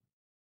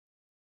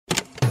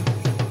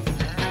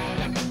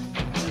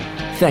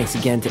 Thanks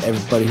again to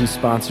everybody who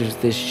sponsors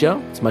this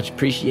show. It's much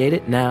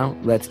appreciated. Now,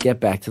 let's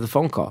get back to the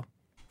phone call.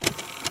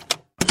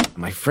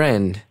 My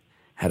friend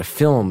had a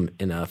film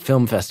in a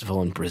film festival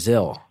in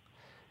Brazil,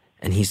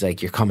 and he's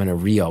like, you're coming to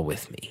Rio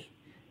with me.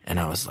 And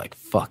I was like,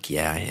 fuck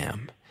yeah, I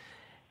am.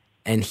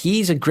 And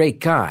he's a great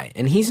guy.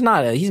 And he's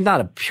not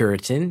a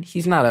Puritan.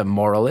 He's not a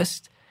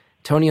moralist.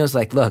 Tonio's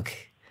like, look,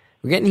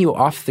 we're getting you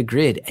off the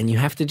grid and you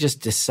have to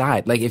just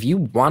decide. Like, if you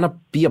want to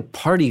be a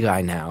party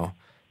guy now,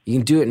 you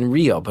can do it in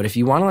Rio. But if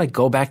you want to like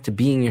go back to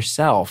being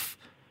yourself,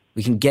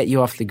 we can get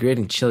you off the grid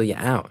and chill you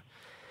out.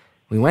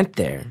 We went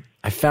there.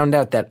 I found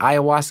out that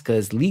ayahuasca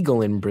is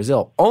legal in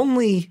Brazil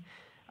only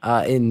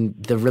in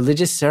the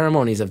religious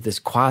ceremonies of this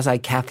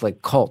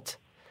quasi-Catholic cult.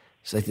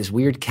 It's like this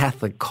weird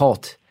Catholic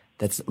cult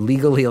that's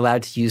legally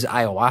allowed to use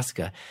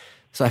ayahuasca.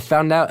 So I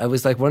found out it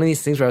was like one of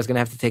these things where I was going to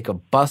have to take a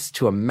bus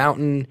to a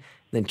mountain,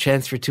 then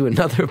transfer to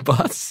another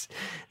bus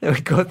that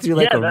would go through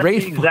like a rainforest.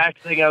 That's the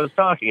exact thing I was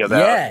talking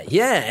about.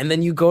 Yeah. And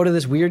then you go to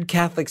this weird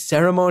Catholic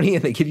ceremony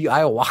and they give you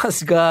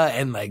ayahuasca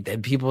and like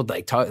then people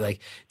like talk, like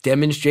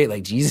demonstrate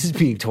like Jesus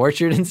being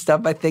tortured and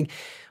stuff. I think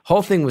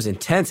whole thing was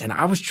intense and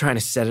I was trying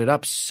to set it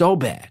up so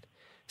bad.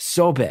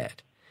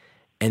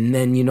 And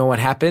then you know what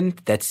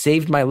happened? That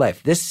saved my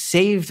life. This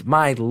saved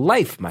my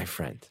life, my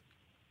friend.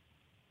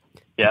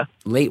 Yeah.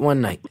 Late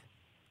one night,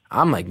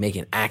 I'm like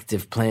making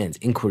active plans,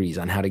 inquiries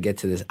on how to get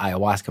to this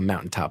ayahuasca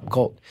mountaintop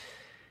gold.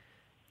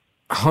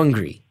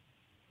 Hungry.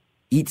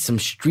 Eat some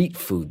street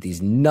food,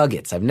 these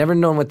nuggets. I've never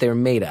known what they were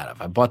made out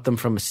of. I bought them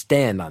from a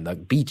stand on the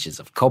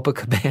beaches of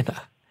Copacabana.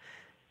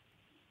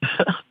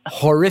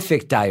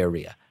 Horrific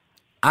diarrhea.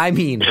 I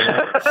mean,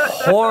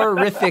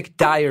 horrific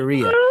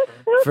diarrhea.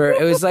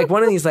 It was like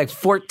one of these like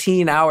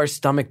 14-hour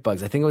stomach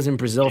bugs. I think it was in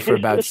Brazil for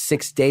about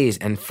 6 days,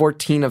 and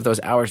 14 of those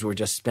hours were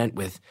just spent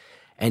with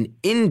an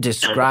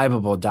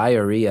indescribable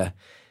diarrhea,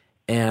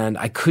 and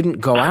I couldn't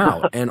go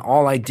out. And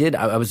all I did,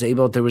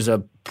 there was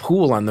a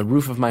pool on the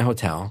roof of my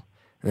hotel,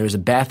 and there was a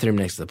bathroom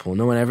next to the pool.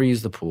 No one ever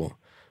used the pool.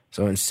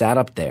 So I went and sat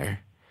up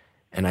there,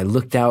 and I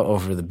looked out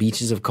over the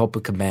beaches of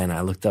Copacabana.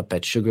 I looked up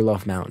at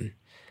Sugarloaf Mountain,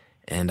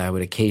 and I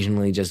would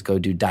occasionally just go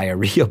do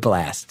diarrhea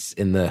blasts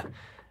in the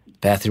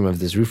bathroom of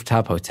this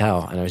rooftop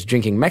hotel. And I was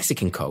drinking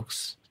Mexican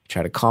Cokes,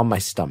 try to calm my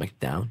stomach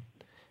down.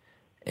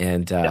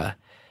 And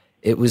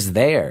it was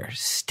there,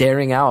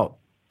 staring out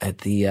at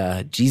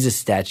the Jesus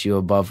statue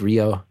above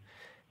Rio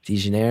de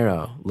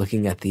Janeiro,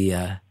 looking at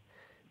the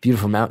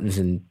beautiful mountains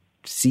and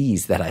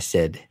seas, that I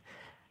said,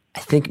 I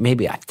think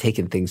maybe I've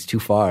taken things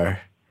too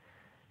far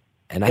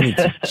and I need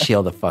to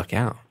chill the fuck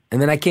out. And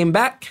then I came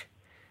back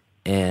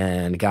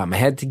and got my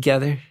head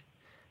together.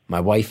 My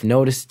wife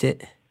noticed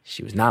it.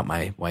 She was not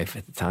my wife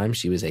at the time.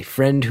 She was a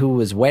friend who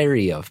was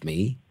wary of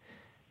me.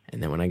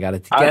 And then when I got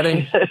it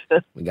together,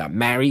 we got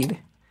married.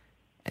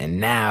 And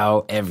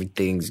now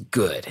everything's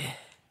good.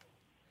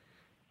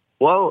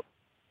 Well,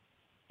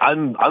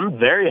 I'm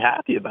very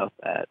happy about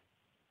that.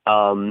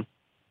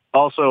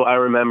 Also, I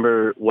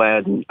remember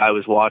when I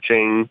was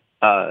watching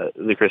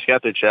the Chris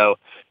Gethard show,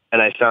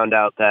 and I found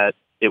out that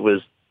it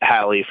was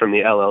Hallie from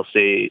the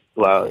LLC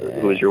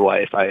who was your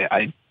wife.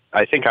 I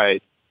think I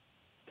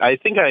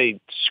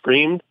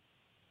screamed.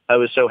 I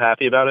was so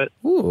happy about it.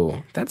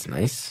 Ooh, that's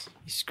nice.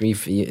 You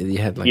screamed. You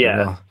had like a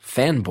little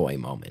fanboy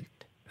moment.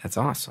 That's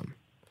awesome.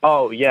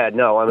 Oh yeah,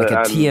 no, I'm a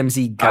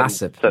TMZ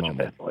gossip such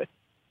moment. A fanboy.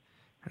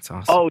 That's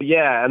awesome. Oh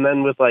yeah, and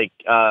then with like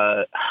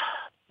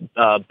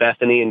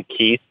Bethany and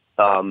Keith,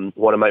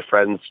 one of my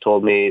friends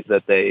told me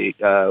that they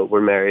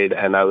were married,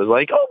 and I was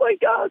like, oh my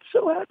god,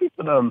 so happy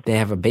for them. They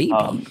have a baby.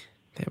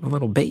 They have a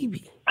little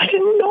baby. I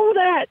didn't know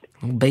that.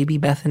 Little baby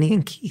Bethany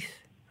and Keith.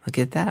 Look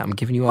at that. I'm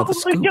giving you all the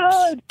scoops. Oh my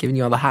god. Giving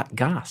you all the hot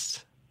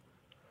goss.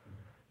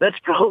 That's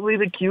probably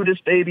the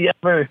cutest baby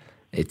ever.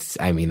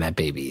 That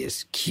baby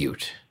is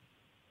cute.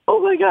 Oh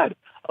my god.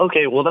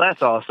 Okay, well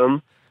that's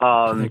awesome.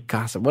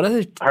 Gossip. What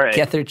other Chris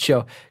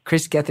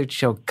Gethard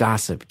show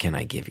gossip can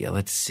I give you?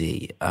 Let's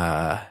see.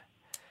 One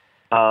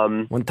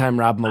time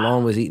Rob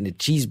Malone was eating a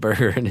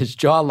cheeseburger and his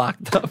jaw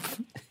locked up.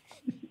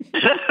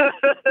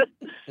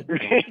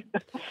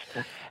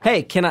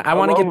 Hey, I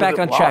want to get back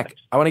on track.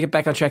 I want to get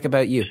back on track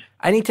about you.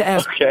 I need to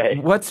ask,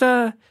 what's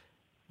the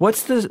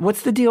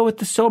deal with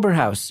the Sober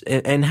House?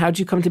 And how'd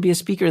you come to be a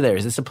speaker there?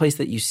 Is this a place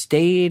that you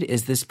stayed?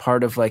 Is this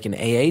part of like an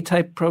AA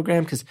type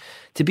program? Because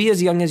to be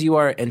as young as you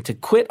are and to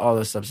quit all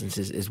those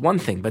substances is one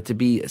thing, but to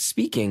be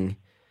speaking,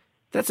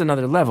 that's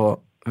another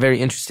level. Very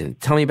interesting.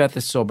 Tell me about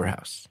this Sober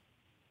House.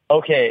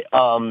 Okay,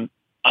 I'm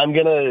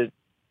going to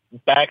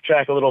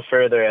backtrack a little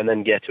further and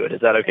then get to it.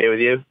 Is that okay with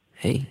you?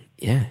 Hey,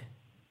 yeah.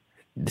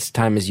 This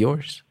time is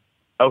yours.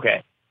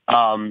 Okay.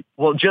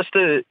 Well, just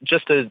to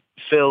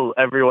fill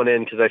everyone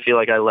in, because I feel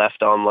like I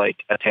left on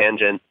like a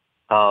tangent.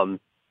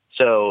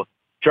 So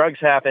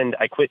drugs happened.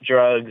 I quit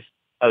drugs.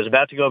 I was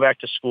about to go back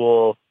to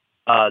school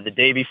the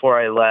day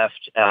before I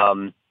left.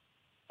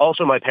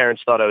 Also, my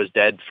parents thought I was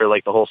dead for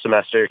like the whole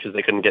semester because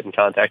they couldn't get in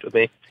contact with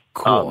me.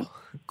 Cool.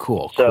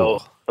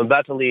 So I'm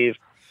about to leave,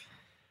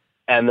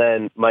 and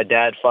then my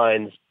dad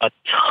finds a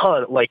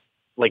ton, like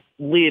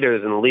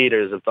liters and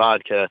liters of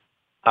vodka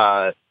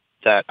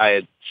that I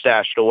had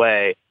stashed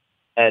away.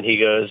 And he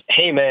goes,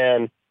 hey,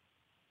 man,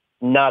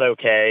 not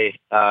okay.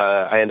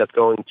 I end up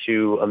going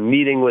to a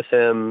meeting with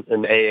him,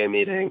 an AA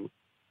meeting.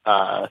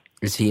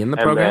 Is he in the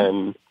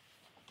program?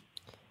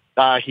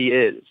 Then, he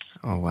is.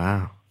 Oh,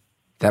 wow.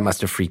 That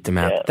must have freaked him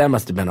out. Yeah. That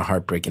must have been a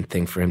heartbreaking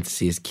thing for him to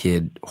see his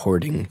kid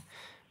hoarding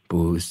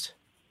booze.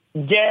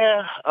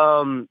 Yeah,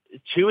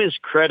 to his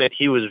credit,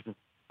 he was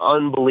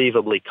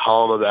unbelievably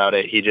calm about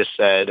it. He just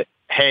said,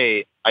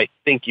 "Hey, I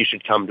think you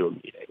should come to a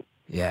meeting."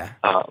 Yeah.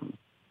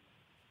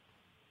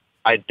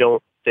 I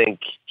don't think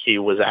he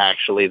was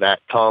actually that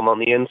calm on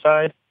the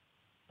inside.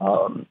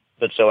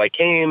 But so I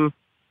came.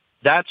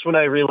 That's when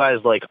I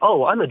realized, like,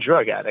 oh, I'm a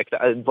drug addict.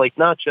 Like,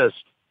 not just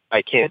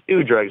I can't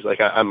do drugs. Like,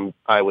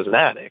 I was an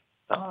addict.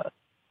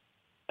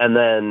 And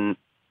then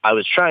I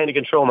was trying to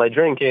control my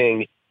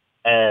drinking,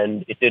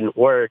 and it didn't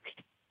work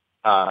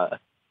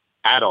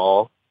at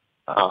all.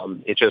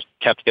 It just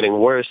kept getting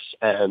worse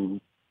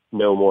and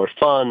no more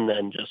fun,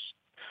 and just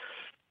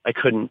I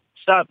couldn't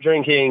stop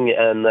drinking.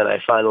 And then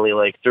I finally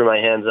like threw my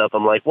hands up.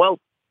 I'm like, well,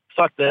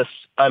 fuck this,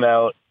 I'm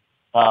out.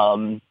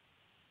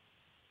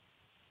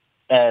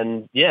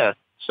 And yeah,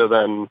 so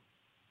then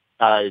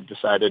I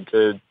decided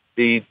to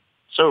be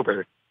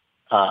sober.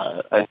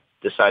 I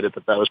decided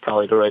that was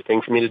probably the right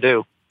thing for me to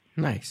do.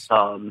 Nice.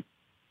 I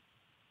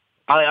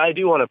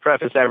do want to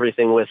preface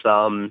everything with,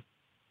 so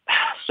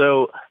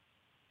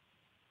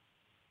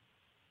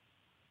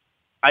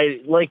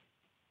I like,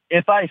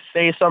 if I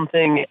say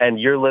something and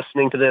you're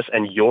listening to this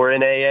and you're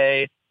in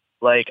AA,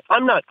 like,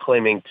 I'm not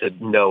claiming to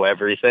know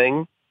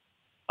everything.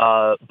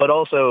 But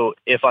also,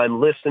 if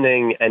I'm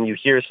listening and you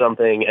hear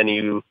something and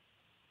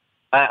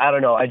I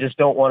don't know, I just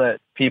don't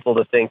want people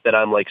to think that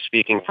I'm, like,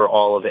 speaking for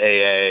all of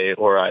AA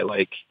or I,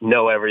 like,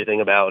 know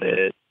everything about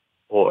it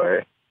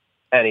or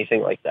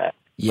anything like that.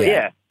 Yeah,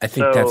 yeah, I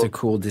think that's a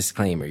cool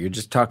disclaimer. You're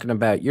just talking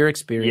about your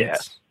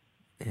experience.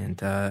 Yeah.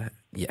 And,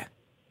 yeah.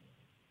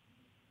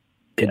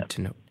 Good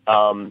to know.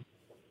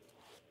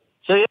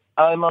 So, yeah,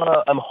 I'm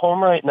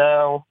home right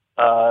now.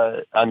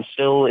 I'm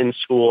still in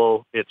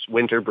school. It's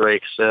winter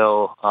break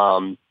still.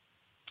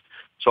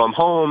 So I'm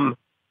home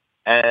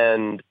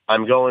and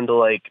I'm going to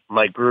like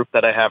my group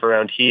that I have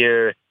around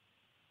here.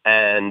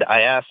 And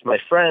I asked my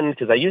friend,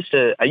 cause I used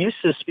to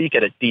speak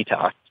at a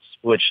detox,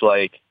 which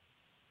like,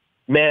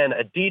 man,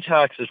 a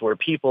detox is where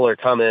people are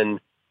coming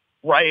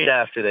right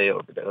after they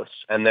overdose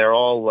and they're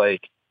all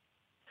like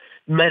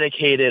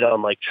medicated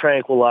on like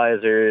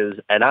tranquilizers.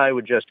 And I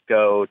would just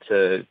go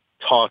to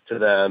talk to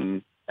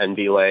them and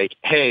be like,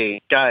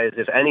 hey, guys,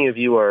 if any of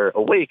you are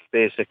awake,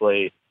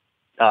 basically,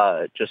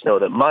 just know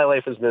that my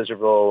life is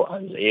miserable. I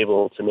was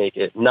able to make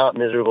it not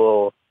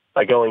miserable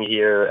by going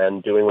here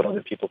and doing what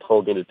other people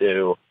told me to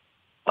do.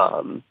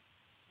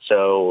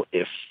 So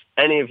if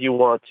any of you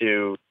want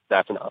to,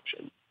 that's an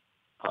option.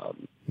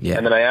 Yeah.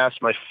 And then I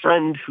asked my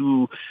friend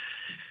who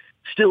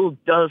still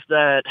does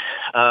that,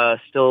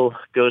 still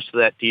goes to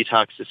that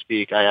detox to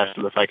speak. I asked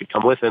him if I could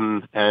come with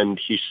him, and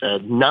he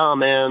said, nah,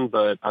 man,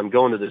 but I'm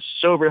going to this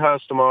sober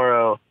house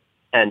tomorrow.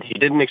 And he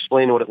didn't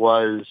explain what it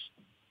was.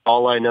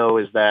 All I know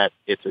is that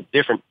it's a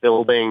different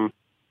building,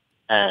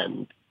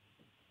 and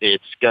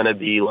it's going to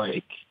be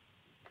like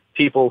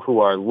people who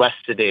are less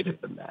sedated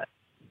than that,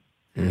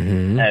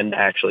 and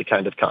actually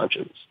kind of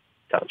conscious.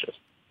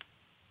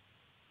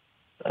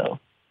 So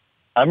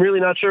I'm really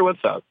not sure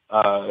what's up.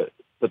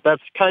 But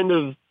that's kind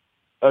of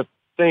a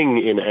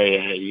thing in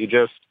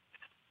AA.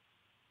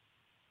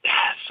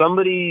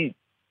 Somebody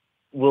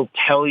will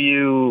tell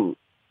you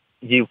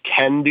you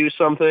can do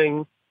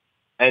something,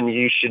 and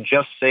you should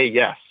just say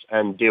yes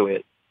and do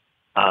it.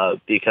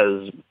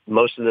 Because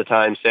most of the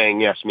time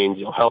saying yes means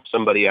you'll help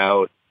somebody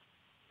out,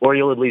 or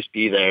you'll at least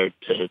be there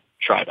to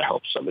try to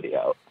help somebody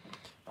out.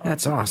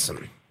 That's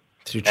awesome.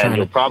 So and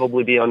you'll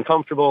probably be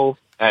uncomfortable,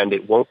 and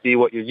it won't be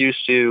what you're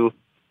used to,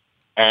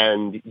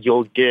 and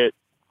you'll get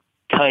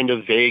kind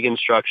of vague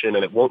instruction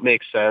and it won't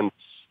make sense,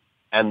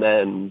 and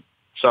then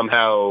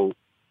somehow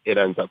it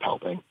ends up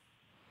helping.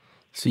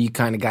 So you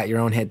kind of got your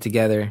own head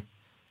together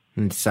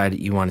and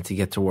decided you wanted to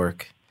get to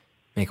work,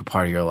 make a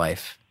part of your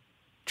life,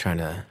 trying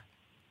to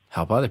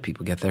help other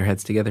people get their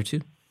heads together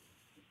too.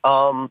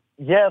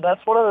 Yeah,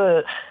 that's one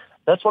of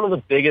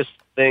the biggest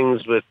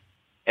things with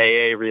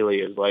AA really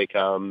is like,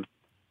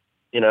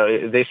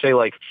 they say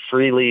like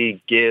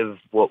freely give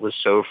what was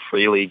so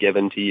freely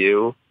given to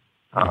you.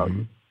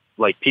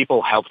 Like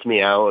people helped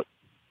me out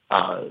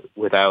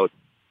without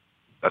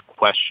a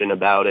question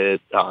about it.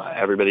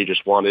 Everybody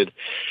just wanted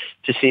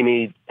to see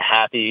me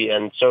happy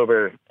and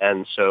sober.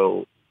 And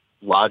so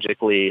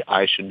logically,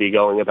 I should be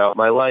going about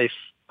my life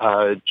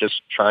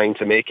just trying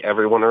to make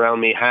everyone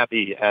around me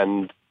happy.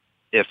 And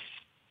if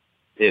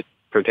it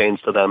pertains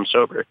to them,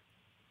 sober.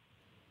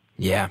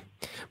 Yeah.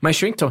 My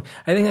shrink I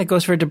think that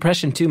goes for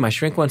depression too. My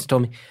shrink once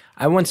told me,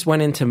 I once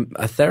went into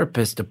a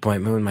therapist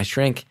appointment with my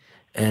shrink,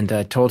 and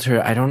I told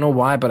her, I don't know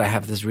why, but I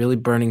have this really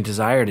burning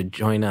desire to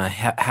join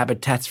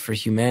Habitat for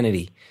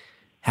Humanity.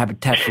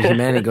 Habitat for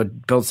Humanity, go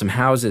build some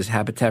houses,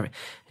 Habitat.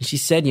 And she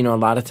said, a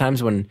lot of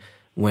times when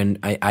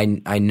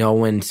I know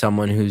when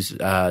someone who's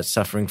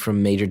suffering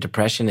from major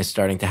depression is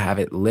starting to have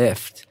it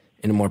lift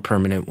in a more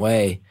permanent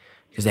way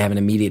because they have an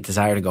immediate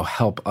desire to go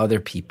help other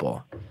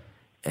people.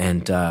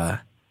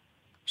 And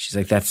she's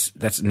like,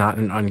 that's not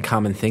an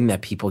uncommon thing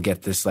that people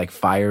get this like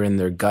fire in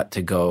their gut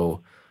to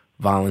go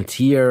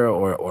volunteer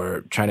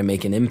or try to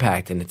make an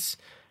impact. And it's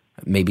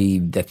maybe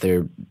that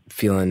they're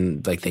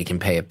feeling like they can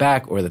pay it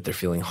back, or that they're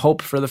feeling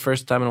hope for the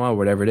first time in a while,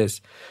 whatever it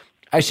is.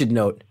 I should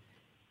note,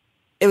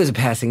 it was a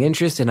passing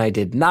interest, and I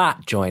did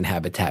not join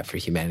Habitat for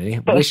Humanity.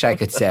 I wish I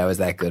could say I was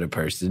that good a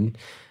person.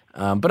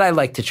 But I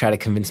like to try to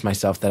convince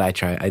myself that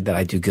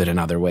I do good in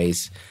other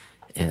ways,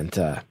 and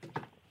I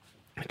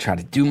try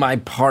to do my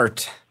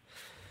part.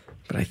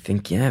 But I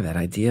think, that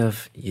idea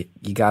of you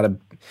gotta,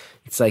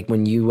 it's like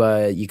when you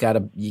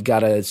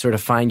gotta sort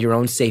of find your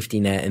own safety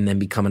net and then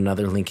become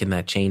another link in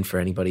that chain for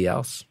anybody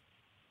else.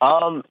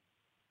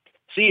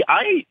 See,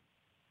 I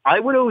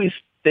would always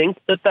think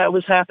that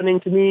was happening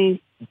to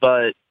me,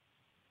 but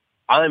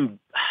I don't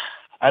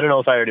know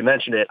if I already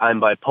mentioned it, I'm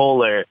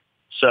bipolar,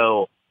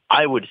 so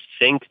I would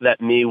think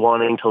that me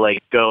wanting to,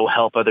 like, go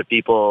help other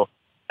people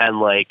and,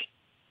 like,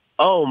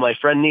 oh, my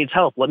friend needs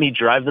help, let me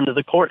drive them to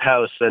the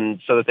courthouse and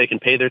so that they can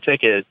pay their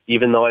ticket,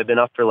 even though I've been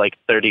up for, like,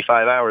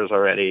 35 hours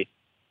already.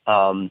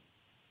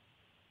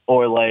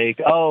 Or, like,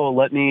 oh,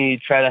 let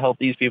me try to help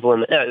these people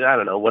in, I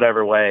don't know,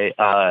 whatever way.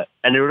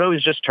 And it would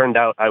always just turned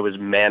out I was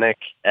manic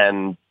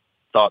and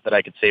thought that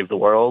I could save the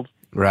world.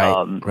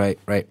 Right.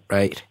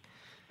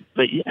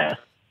 But yeah.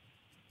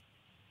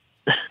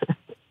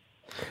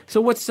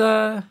 So what's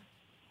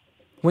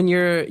when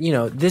you're,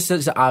 this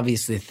is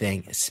obviously a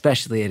thing,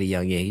 especially at a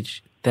young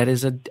age, that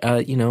is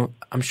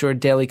I'm sure a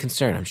daily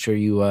concern. I'm sure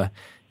you're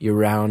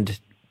around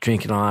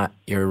drinking a lot.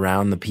 You're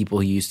around the people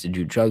who used to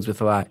do drugs with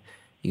a lot.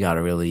 You got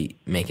to really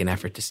make an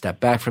effort to step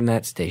back from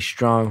that, stay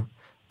strong.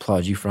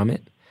 Applaud you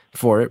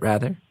for it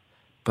rather.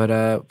 But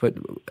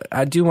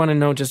I do want to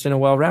know, just in a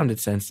well-rounded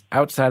sense,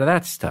 outside of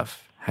that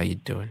stuff, how you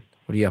doing?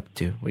 What are you up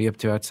to? What are you up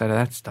to outside of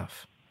that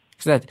stuff?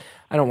 Because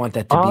I don't want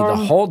that to be the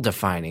whole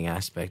defining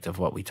aspect of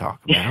what we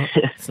talk about.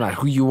 It's not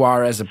who you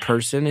are as a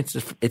person. It's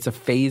a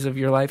phase of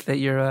your life that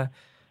you're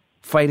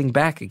fighting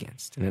back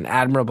against in an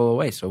admirable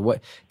way. So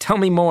tell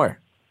me more,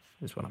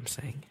 is what I'm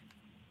saying.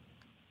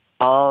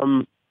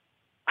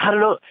 I don't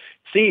know.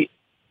 See,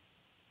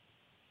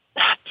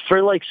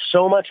 for, like,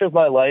 so much of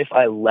my life,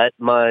 I let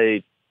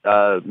my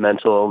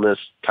mental illness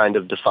kind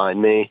of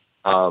define me.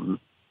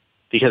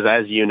 Because,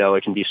 as you know,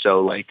 it can be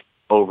so, like,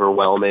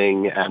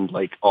 overwhelming and,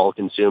 like,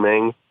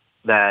 all-consuming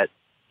that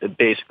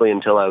basically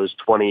until I was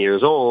 20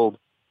 years old,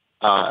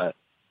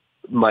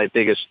 my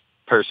biggest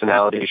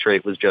personality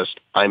trait was just,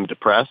 I'm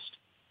depressed.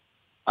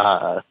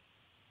 But,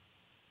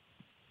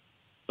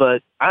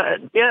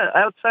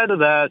 outside of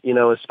that,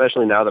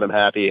 especially now that I'm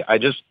happy, I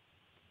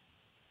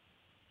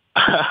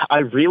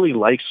really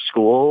like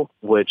school,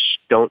 which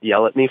don't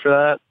yell at me for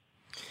that.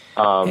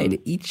 Hey, to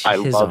each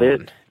his love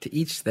own. it. To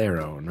each their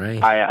own,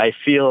 right? I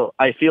feel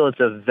it's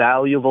a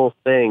valuable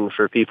thing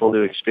for people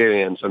to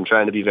experience. I'm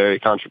trying to be very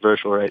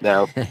controversial right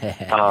now.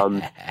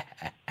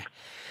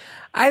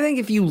 I think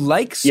if you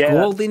like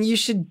school, then you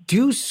should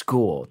do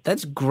school.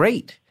 That's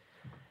great.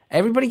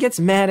 Everybody gets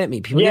mad at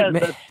me. People get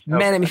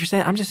mad at me for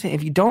saying, I'm just saying,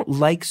 if you don't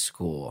like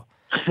school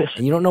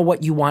and you don't know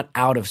what you want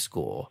out of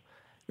school,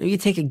 maybe you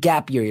take a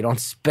gap year. You don't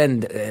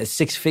spend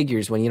 6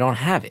 figures when you don't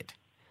have it.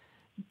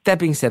 That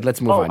being said,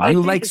 let's move on.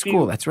 You like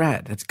school. That's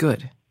rad. That's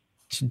good. You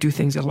should do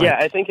things you like. Yeah,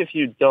 I think if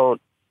you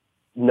don't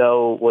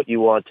know what you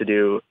want to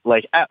do,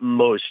 like, at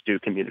most do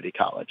community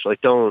college.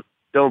 Like, don't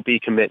be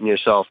committing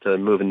yourself to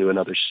moving to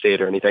another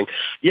state or anything.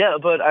 Yeah,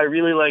 but I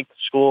really like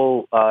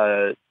school,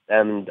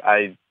 and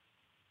I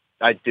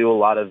do a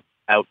lot of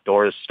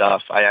outdoors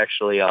stuff. I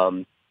actually,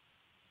 I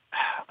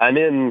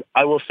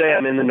will say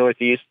I'm in the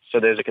Northeast,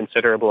 so there's a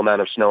considerable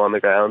amount of snow on the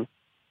ground.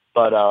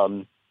 But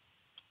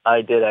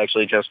I did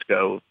actually just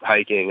go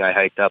hiking. I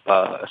hiked up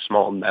a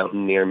small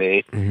mountain near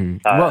me. Mm-hmm.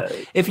 Well,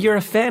 if you're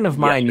a fan of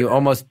mine, you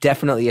almost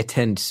definitely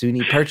attend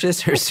SUNY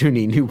Purchase or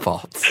SUNY New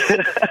Paltz.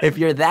 If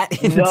you're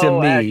that into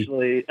me.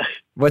 Actually.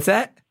 What's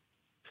that?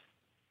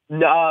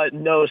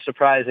 No,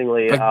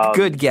 surprisingly. But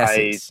good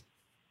guesses.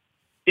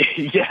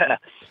 Yeah,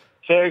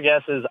 fair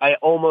guesses. I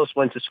almost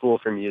went to school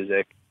for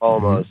music.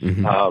 Almost.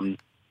 Mm-hmm.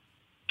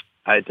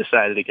 I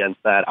decided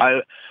against that.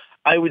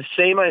 I would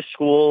say my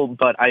school,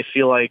 but I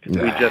feel like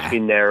we'd just be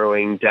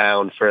narrowing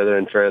down further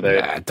and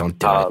further. Don't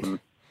do it.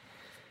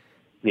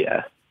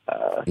 Yeah.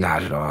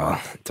 Not at all.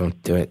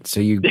 Don't do it. So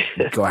you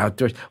go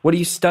outdoors. What are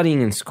you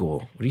studying in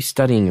school? What are you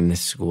studying in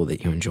this school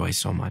that you enjoy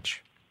so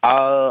much?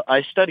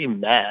 I study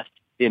math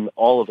in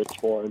all of its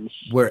forms.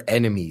 We're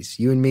enemies.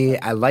 You and me,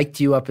 I liked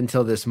you up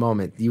until this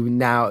moment.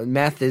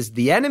 Math is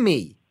the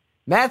enemy.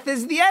 Math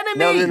is the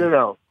enemy.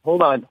 No.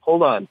 Hold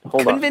on.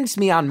 Convince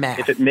me on math.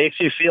 If it makes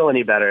you feel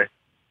any better.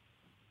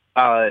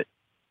 I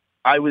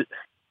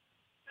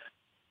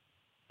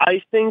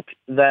think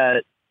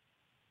that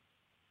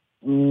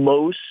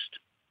most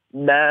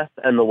math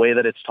and the way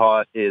that it's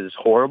taught is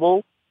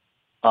horrible.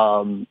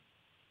 I'm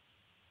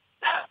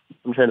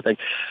trying to think.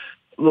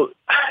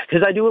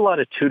 Because I do a lot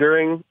of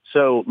tutoring,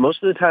 so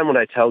most of the time when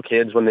I tell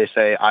kids when they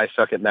say, I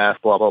suck at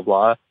math, blah, blah,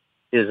 blah,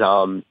 is,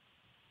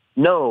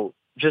 no,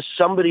 just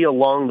somebody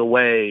along the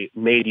way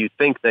made you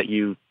think that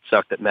you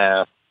sucked at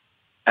math,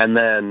 and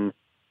then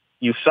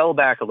you fell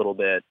back a little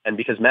bit, and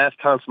because math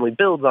constantly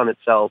builds on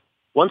itself,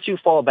 once you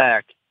fall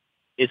back,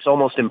 it's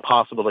almost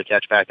impossible to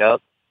catch back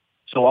up.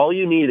 So all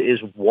you need is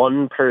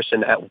one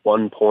person at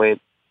one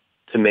point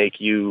to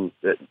make you.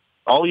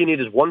 All you need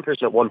is one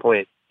person at one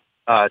point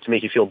to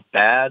make you feel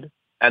bad,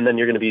 and then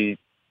you're going to be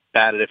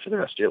bad at it for the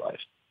rest of your life.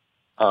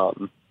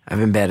 I've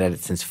been bad at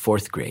it since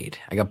 4th grade.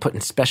 I got put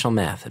in special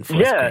math in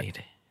 4th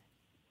grade.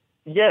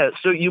 Yeah,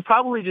 so you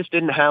probably just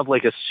didn't have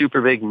like a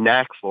super big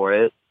knack for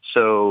it.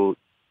 So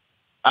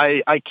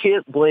I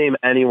can't blame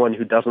anyone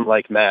who doesn't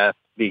like math,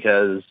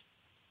 because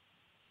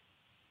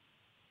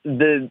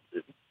the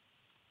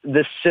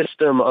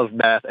system of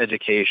math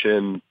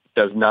education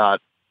does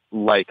not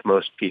like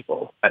most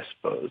people, I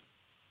suppose.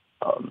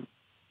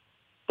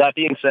 That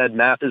being said,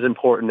 math is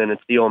important, and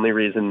it's the only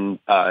reason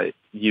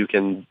you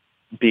can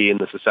be in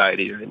the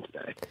society you're in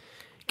today.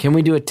 Can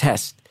we do a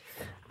test?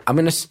 I'm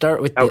going to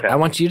start with Okay. I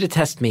want you to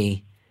test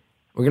me.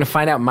 We're going to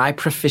find out my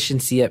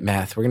proficiency at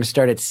math. We're going to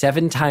start at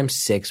 7 times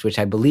 6, which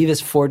I believe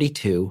is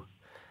 42.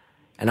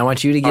 And I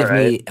want you to give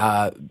me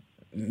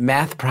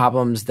math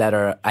problems that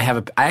are – I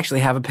actually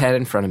have a pen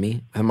in front of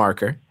me, a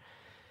marker.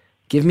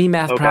 Give me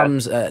math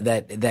problems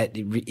that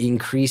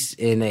increase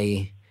in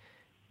a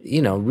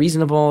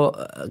reasonable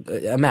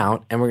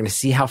amount, and we're going to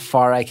see how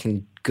far I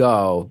can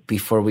go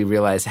before we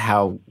realize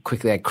how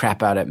quickly I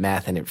crap out at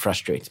math and it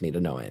frustrates me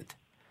to no end.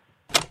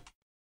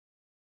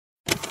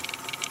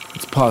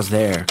 Let's pause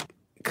there,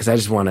 because I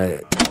just want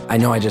to – I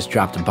know I just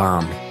dropped a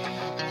bomb,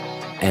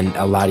 and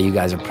a lot of you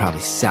guys are probably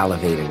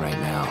salivating right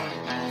now,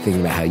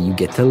 thinking about how you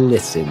get to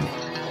listen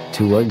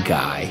to a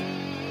guy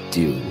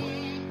do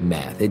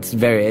math. It's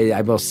very –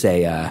 I will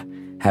say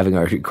having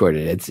already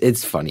recorded it,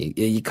 it's funny.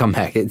 You come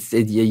back. You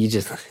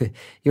just – you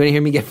want to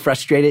hear me get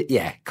frustrated?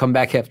 Yeah, come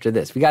back after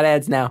this. We got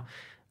ads now.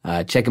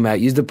 Check them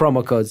out. Use the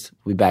promo codes.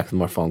 We'll be back with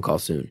more phone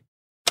calls soon.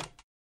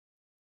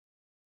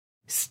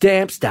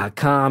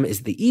 Stamps.com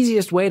is the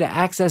easiest way to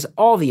access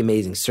all the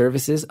amazing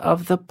services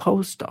of the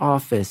post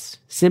office.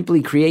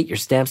 Simply create your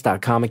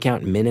Stamps.com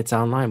account in minutes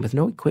online with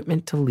no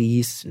equipment to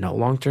lease, no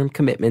long-term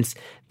commitments.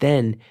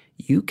 Then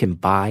you can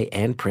buy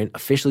and print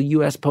official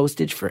U.S.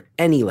 postage for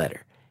any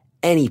letter,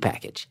 any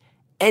package,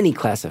 any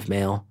class of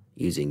mail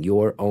using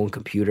your own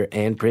computer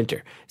and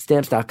printer.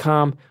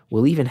 Stamps.com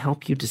will even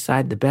help you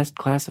decide the best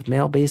class of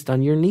mail based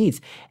on your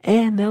needs.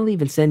 And they'll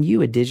even send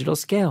you a digital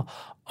scale.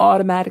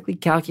 Automatically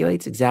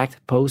calculates exact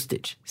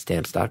postage.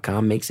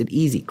 Stamps.com makes it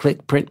easy.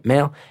 Click, print,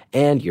 mail,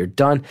 and you're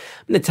done.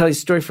 I'm going to tell you a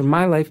story from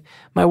my life.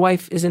 My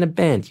wife is in a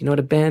band. You know what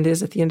a band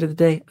is at the end of the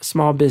day? A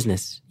small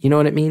business. You know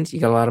what it means? You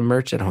got a lot of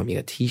merch at home. You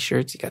got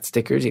t-shirts, you got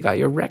stickers, you got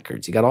your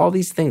records, you got all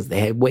these things.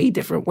 They have way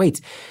different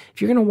weights. If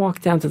you're going to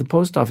walk down to the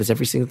post office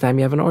every single time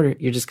you have an order,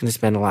 you're just going to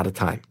spend a lot of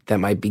time. That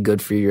might be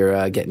good for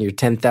your getting your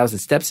 10,000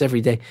 steps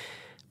every day.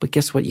 But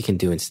guess what you can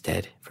do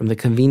instead? From the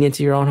convenience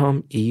of your own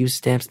home, you use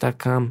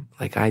Stamps.com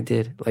like I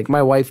did, like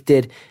my wife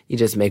did. You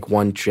just make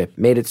one trip.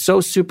 Made it so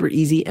super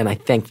easy, and I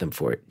thank them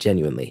for it,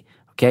 genuinely.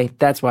 Okay?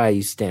 That's why I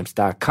use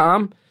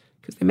Stamps.com,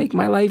 because they make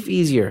my life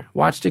easier.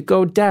 Watched it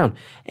go down.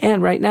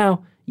 And right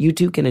now, you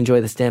too can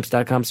enjoy the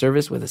Stamps.com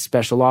service with a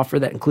special offer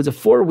that includes a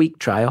 4-week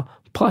trial,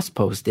 plus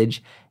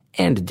postage,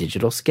 and a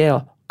digital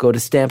scale. Go to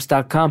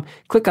Stamps.com,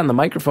 click on the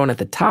microphone at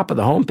the top of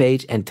the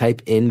homepage, and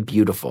type in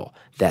beautiful.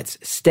 That's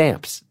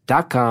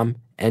Stamps.com,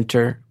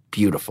 enter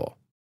beautiful.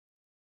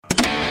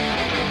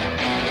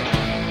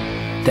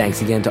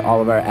 Thanks again to all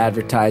of our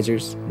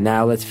advertisers.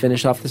 Now let's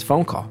finish off this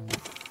phone call.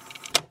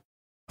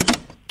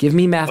 Give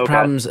me math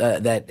problems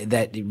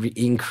that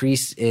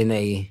increase in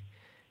a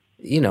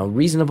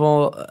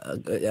reasonable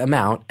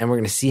amount, and we're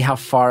going to see how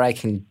far I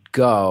can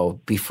go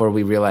before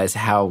we realize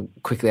how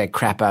quickly I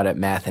crap out at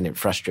math and it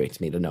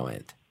frustrates me to no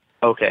end.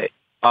 Okay.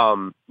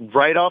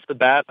 Right off the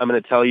bat, I'm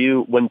going to tell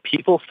you, when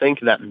people think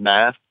that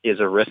math is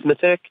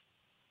arithmetic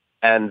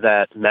and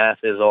that math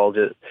is all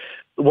just...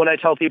 When I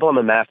tell people I'm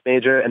a math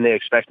major and they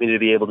expect me to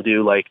be able to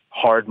do, like,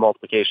 hard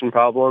multiplication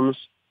problems,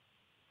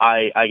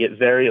 I get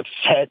very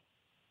upset,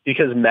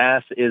 because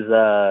math is...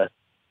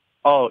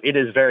 it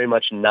is very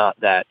much not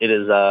that. It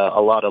is a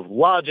lot of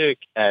logic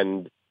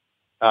and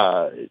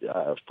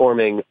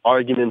forming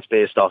arguments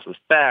based off of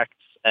facts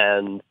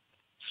and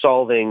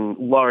solving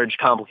large,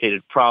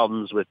 complicated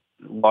problems with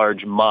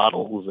large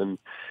models. And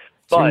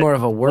so you're more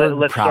of a word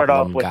let's problem start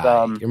off with,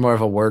 guy. You're more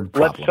of a word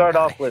problem Let's start guy.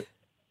 off with...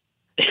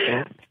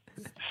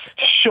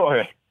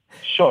 Sure,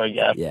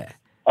 yeah. Yeah.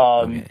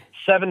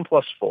 7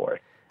 plus 4.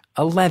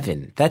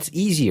 11. That's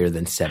easier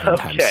than 7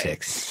 times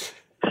 6.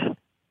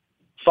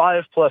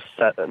 5 plus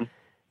 7.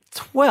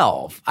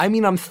 12. I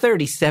mean, I'm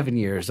 37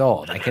 years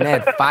old. I can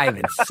add 5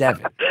 and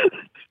 7.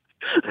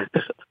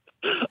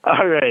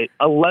 All right.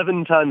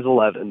 11 times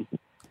 11.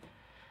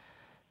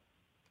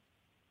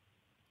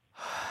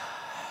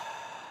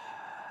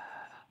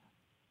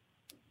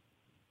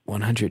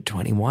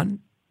 121.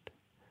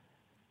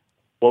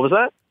 What was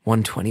that?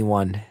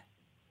 121.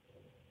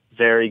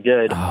 Very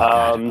good. Oh,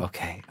 God.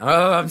 Okay.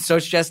 Oh, I'm so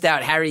stressed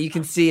out. Harry, you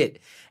can see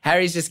it.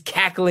 Harry's just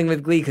cackling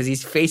with glee because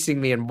he's facing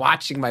me and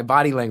watching my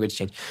body language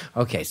change.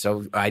 Okay,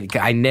 so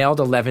I nailed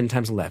 11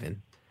 times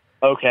 11.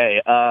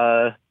 Okay.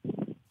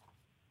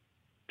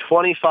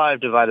 25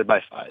 divided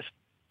by 5.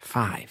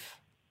 5.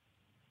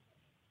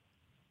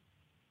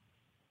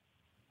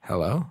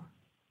 Hello?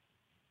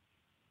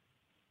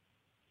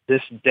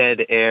 This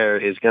dead air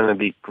is going to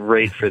be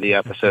great for the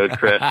episode,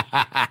 Chris.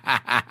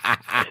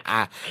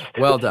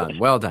 Well done.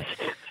 Well done.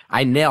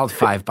 I nailed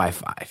 5 by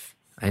 5.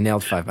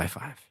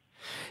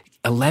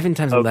 11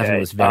 times 11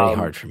 was very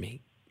hard for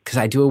me. Because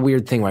I do a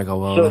weird thing where I go,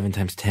 well, 11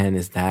 times 10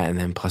 is that, and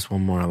then plus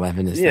one more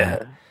 11 is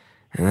that.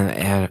 And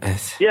then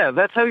yeah,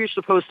 that's how you're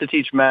supposed to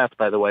teach math,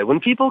 by the way. When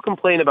people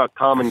complain about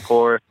Common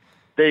Core,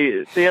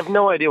 they have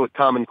no idea what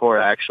Common Core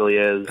actually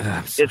is.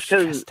 I'm so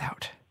stressed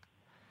out.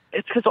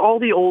 It's because all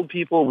the old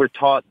people were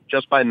taught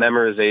just by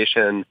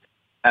memorization,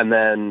 and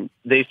then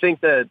they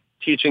think that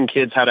teaching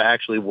kids how to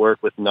actually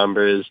work with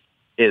numbers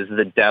is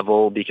the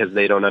devil because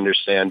they don't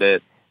understand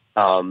it.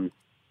 I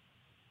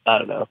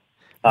don't know.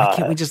 Why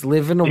can't we just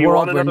live in a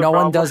world where no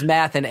one does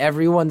math and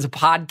everyone's a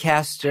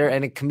podcaster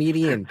and a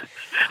comedian?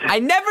 I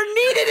never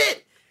needed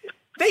it.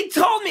 They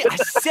told me.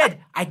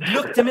 I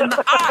looked them in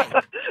the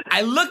eye.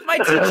 I looked my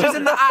teachers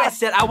in the eye. I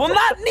said, I will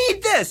not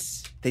need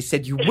this. They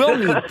said, you will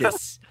need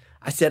this.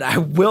 I said, I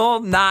will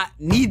not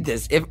need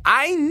this. If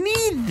I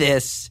need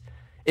this,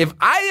 if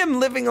I am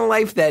living a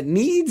life that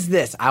needs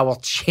this, I will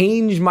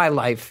change my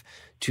life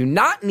to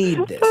not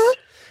need this.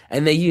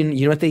 And they, you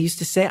know what they used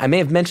to say? I may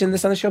have mentioned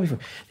this on the show before.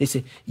 They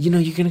say, you're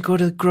going to go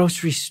to the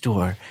grocery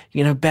store.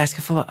 You're going to have a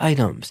basket full of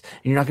items.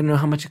 And you're not going to know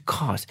how much it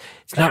costs.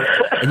 It's not.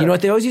 And you know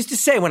what they always used to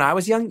say when I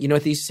was young? You know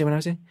what they used to say when I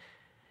was young?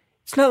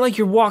 It's not like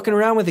you're walking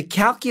around with a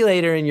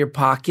calculator in your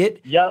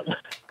pocket. Yep.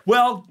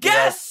 Well,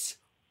 guess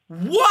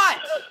what?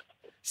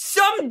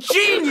 Some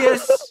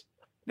genius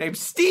named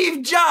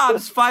Steve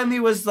Jobs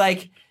finally was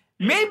like,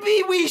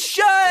 maybe we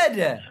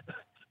should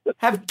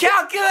have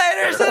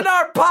calculators in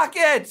our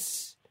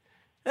pockets.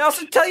 They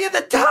also tell you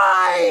the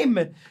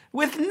time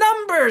with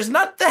numbers,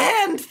 not the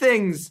hand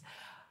things.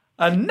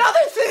 Another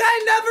thing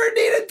I never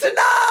needed to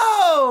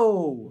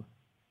know.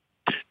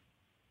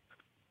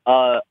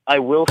 I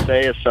will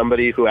say, as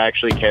somebody who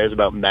actually cares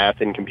about math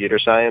and computer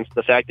science,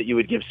 the fact that you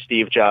would give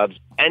Steve Jobs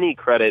any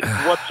credit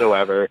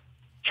whatsoever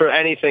for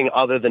anything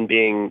other than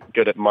being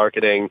good at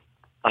marketing,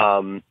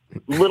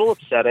 little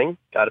upsetting,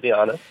 got to be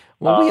honest.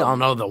 Well, we all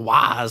know the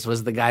Woz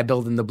was the guy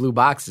building the blue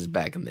boxes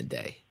back in the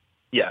day.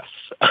 Yes.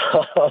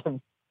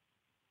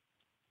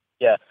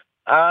 Yeah.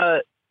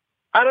 I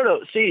don't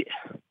know. See,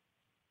 I'm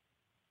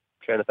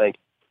trying to think.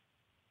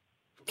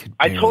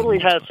 I totally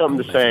had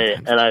something to say,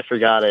 and I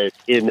forgot it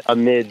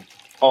amid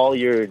all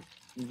your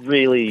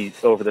really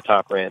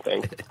over-the-top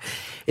ranting.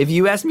 If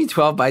you ask me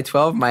 12 by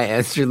 12, my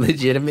answer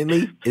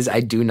legitimately is I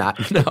do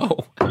not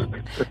know.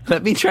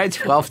 Let me try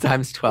 12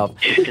 times 12.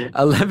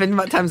 11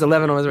 times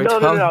 11 was right.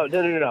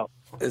 No.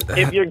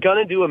 If you're going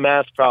to do a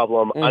math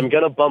problem, I'm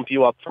going to bump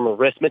you up from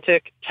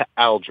arithmetic to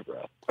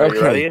algebra. Are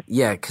you ready?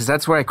 Yeah, because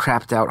that's where I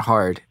crapped out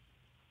hard.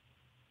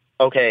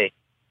 Okay.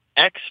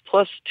 X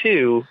plus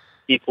 2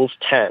 equals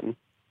 10.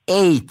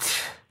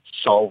 8.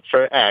 Solve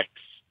for X.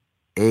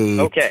 8.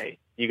 Okay,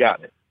 you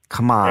got it.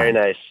 Come on. Very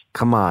nice.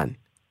 Come on.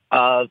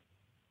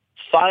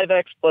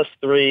 5x plus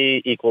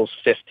 3 equals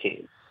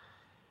 15.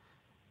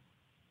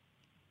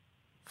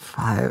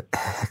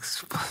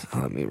 5x.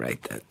 Let me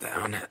write that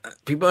down.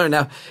 People are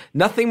now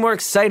nothing more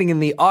exciting in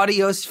the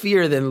audio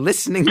sphere than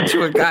listening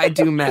to a guy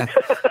do math.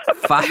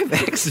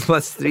 5x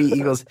plus 3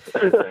 equals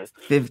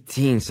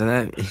 15. So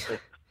that.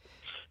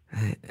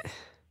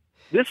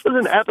 This was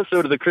an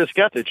episode of the Chris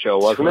Gethard Show,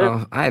 wasn't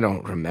it? I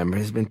don't remember.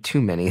 There's been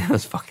too many of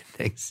those fucking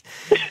things.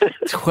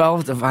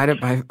 12 divided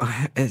by.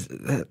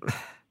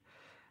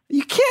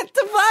 You can't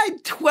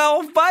divide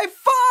 12 by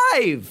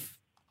 5.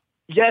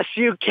 Yes,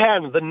 you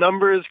can. The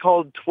number is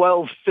called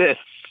 12/5.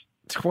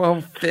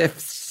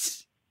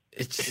 12/5.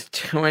 It's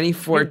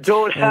 24. You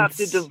don't have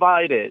to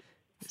divide it.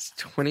 It's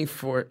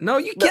 24. No,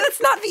 you can't.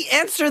 That's not the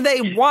answer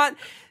they want.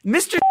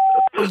 Mr.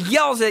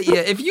 yells at you.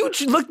 If you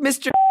looked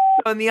Mr.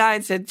 in the eye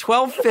and said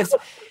 12/5,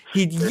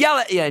 he'd yell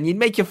at you and he'd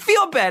make you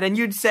feel bad. And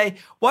you'd say,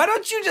 why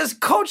don't you just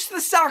coach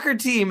the soccer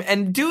team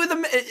and do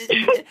them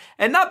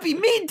and not be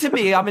mean to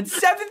me? I'm in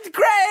 7th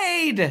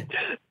grade.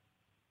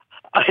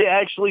 I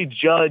actually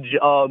judge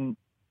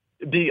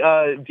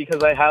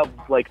because I have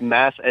like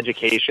math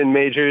education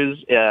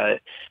majors.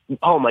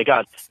 Oh my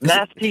God,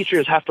 math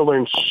teachers have to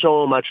learn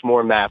so much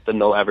more math than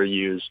they'll ever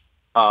use.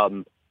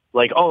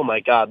 Like, oh my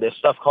God, there's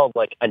stuff called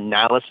like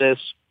analysis,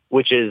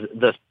 which is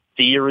the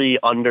theory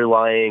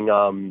underlying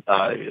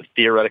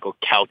theoretical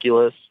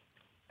calculus.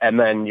 And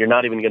then you're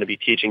not even going to be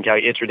teaching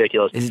calculus. It's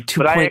ridiculous. Is it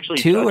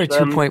 2.2 or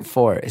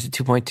 2.4? Is it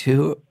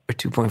 2.2 or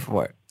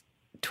 2.4?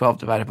 12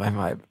 divided by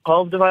 5.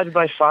 12 divided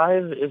by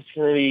 5 is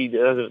going to be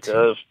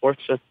 4,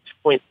 so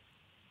 2.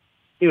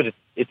 Dude,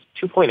 it's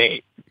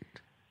 2.8.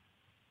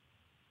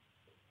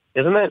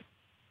 Isn't it?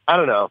 I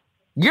don't know.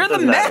 You're the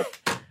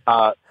math.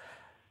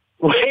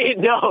 Wait,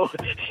 no.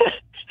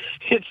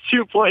 It's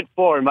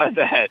 2.4, my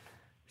bad.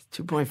 It's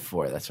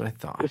 2.4, that's what I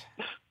thought.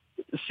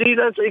 See,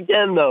 that's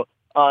again, though.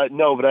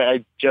 No, but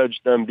I judge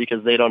them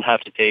because they don't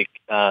have to take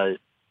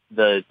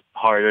the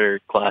harder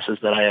classes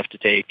that I have to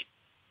take.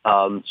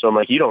 So I'm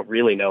like, you don't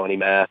really know any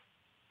math.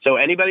 So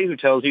anybody who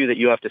tells you that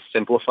you have to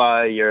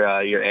simplify your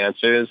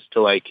answers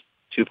to like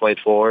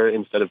 2.4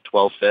 instead of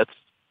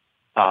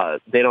 12/5,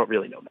 they don't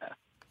really know math.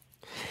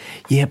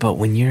 Yeah, but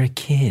when you're a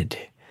kid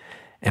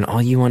and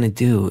all you want to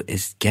do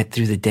is get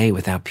through the day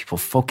without people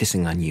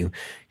focusing on you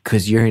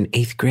because you're in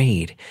 8th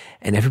grade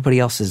and everybody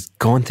else is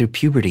going through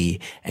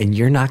puberty and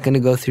you're not going to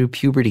go through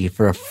puberty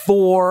for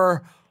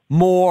 4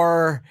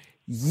 more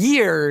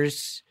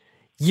years,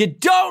 you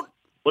don't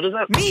What does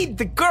that need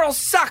the girls'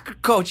 soccer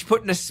coach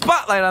putting a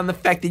spotlight on the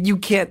fact that you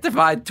can't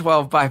divide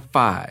 12 by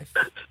 5.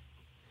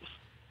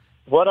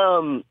 What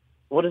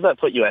does that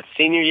put you at?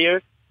 Senior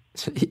year?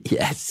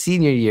 Yeah,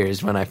 senior year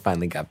is when I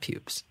finally got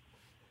pubes.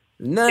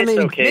 No, It's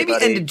maybe okay, maybe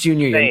buddy. end of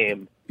junior year.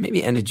 Same.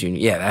 Maybe end of junior.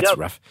 Yeah, that's Yep.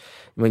 rough.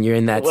 When you're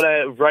in that.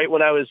 Right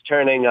when I was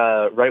turning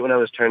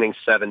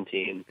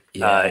 17.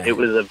 Yeah. It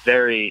was a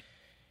very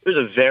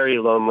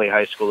lonely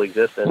high school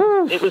existence.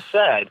 It was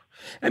sad.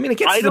 I mean, it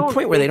gets to the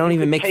point where they don't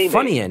even make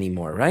fun of you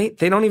anymore, right?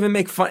 They don't even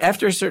make fun.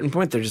 After a certain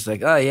point, they're just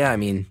like, oh, yeah, I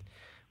mean,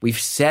 we've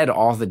said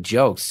all the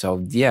jokes.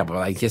 So, yeah, well,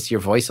 I guess your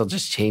voice will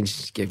just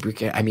change.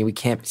 I mean, we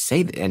can't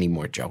say any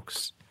more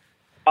jokes.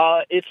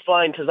 It's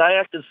fine because I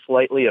acted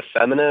slightly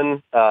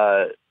effeminate,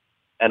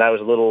 and I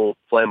was a little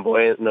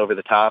flamboyant and over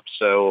the top.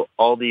 So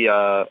all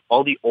the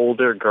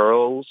older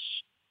girls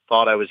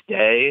thought I was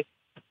gay,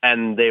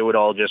 and they would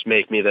all just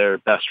make me their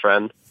best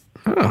friend.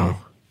 Oh.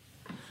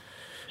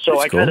 So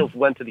That's I kind cool. of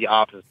went to the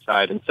opposite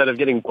side. Instead of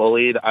getting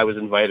bullied, I was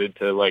invited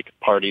to like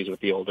parties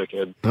with the older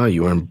kids. Oh,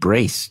 you were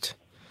embraced.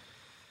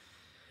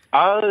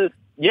 Yeah,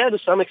 to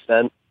some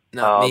extent.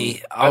 Not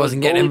me. I was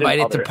wasn't getting bullied in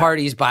invited to other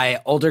parties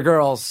by older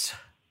girls.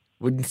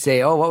 Wouldn't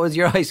say, oh, what was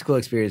your high school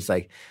experience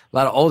like? A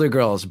lot of older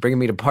girls bringing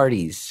me to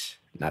parties.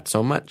 Not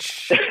so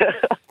much. Me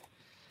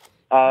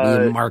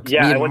and Mark,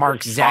 yeah, me I and went Mark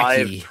to 5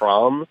 Zaki.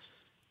 proms.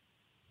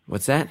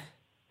 What's that?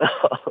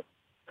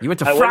 You went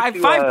to I went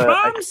to, five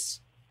proms?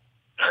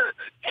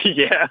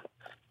 Yeah.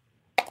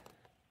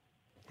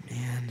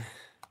 Man.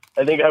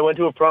 I think I went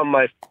to a prom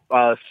my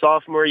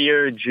sophomore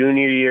year,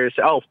 junior year.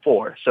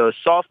 4. So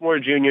sophomore,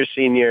 junior,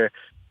 senior,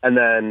 and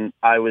then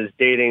I was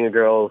dating a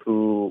girl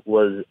who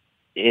was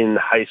in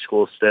high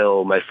school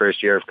still, my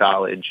first year of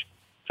college.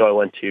 So I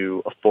went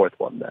to a 4th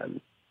one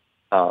then.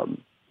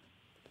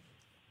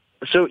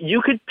 So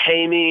you could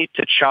pay me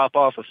to chop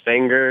off a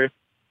finger,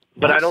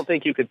 but I don't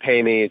think you could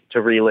pay me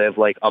to relive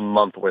like a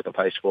month worth of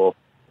high school.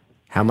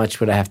 How much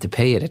would I have to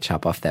pay you to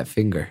chop off that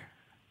finger?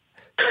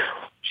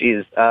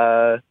 Jeez.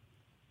 Are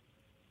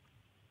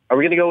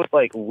we going to go with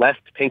like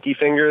left pinky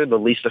finger, the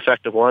least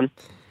effective one?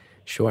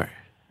 Sure.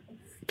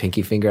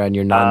 Pinky finger on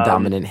your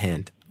non-dominant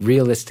hand.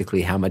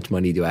 Realistically, how much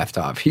money do I have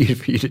to offer you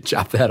for you to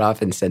chop that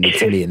off and send it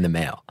to me in the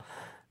mail?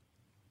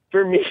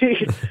 For me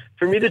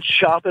to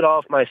chop it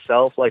off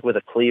myself, like with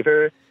a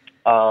cleaver.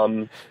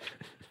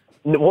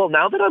 Well,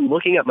 now that I'm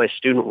looking at my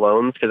student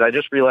loans, because I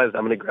just realized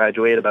I'm going to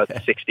graduate about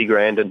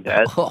 $60,000 in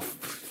debt. Oh,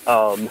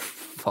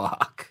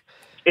 fuck.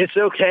 It's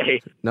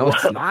okay. No,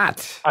 it's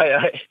not.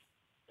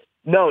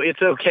 No,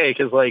 it's okay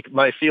because like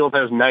my field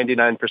has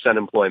 99%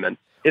 employment.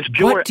 It's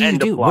pure. What do you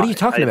do? apply. What are you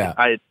talking about?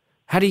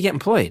 How do you get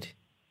employed?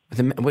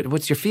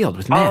 What's your field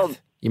with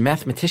math? You're a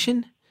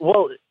mathematician?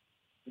 Well,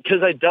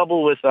 because I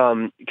double with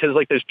because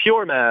like there's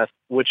pure math,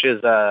 which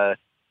is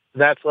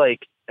that's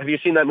like, have you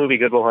seen that movie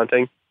Good Will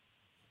Hunting?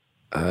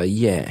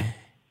 Yeah,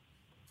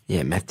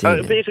 math.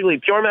 Basically,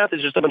 pure math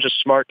is just a bunch of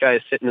smart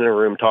guys sitting in a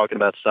room talking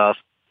about stuff.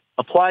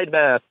 Applied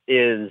math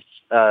is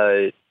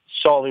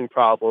solving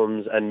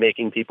problems and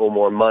making people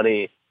more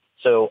money.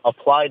 So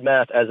applied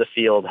math as a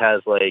field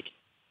has like,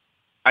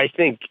 I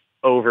think,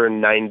 over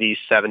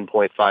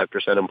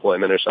 97.5%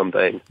 employment or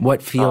something.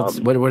 What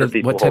fields?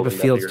 What type of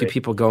fields do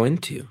people go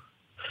into?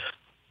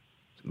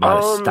 A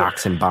lot of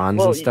stocks and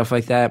bonds and stuff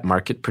like that.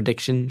 Market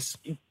predictions.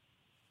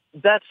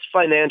 That's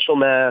financial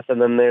math,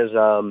 and then there's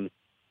and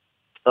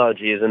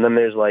then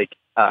there's like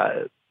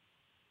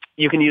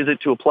you can use it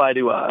to apply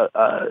to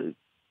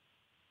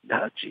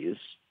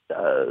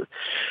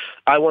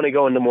I want to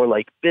go into more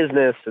like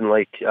business and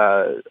like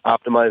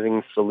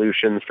optimizing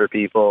solutions for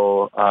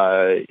people.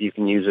 You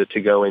can use it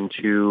to go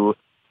into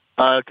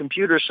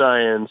computer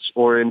science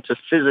or into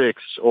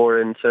physics or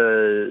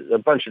into a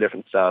bunch of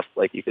different stuff.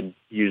 Like you could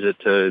use it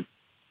to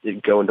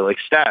go into like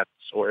stats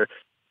or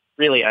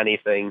really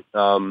anything.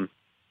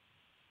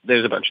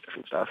 There's a bunch of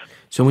different stuff.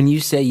 So when you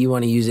say you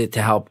want to use it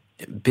to help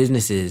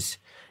businesses,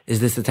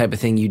 is this the type of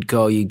thing you'd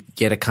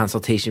get a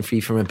consultation fee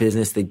from a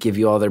business that give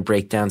you all their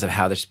breakdowns of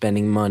how they're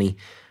spending money,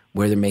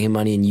 where they're making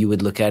money, and you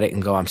would look at it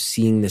and go, I'm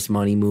seeing this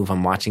money move,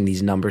 I'm watching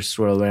these numbers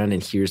swirl around,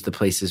 and here's the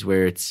places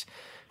where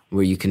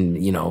you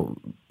can,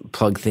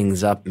 plug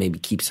things up, maybe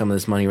keep some of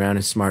this money around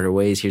in smarter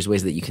ways. Here's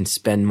ways that you can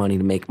spend money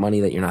to make money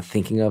that you're not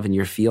thinking of in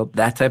your field,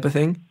 that type of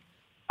thing?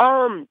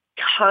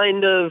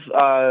 Kind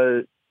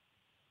of.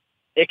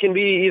 It can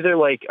be either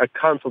like a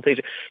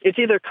consultation. It's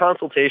either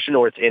consultation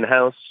or it's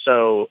in-house.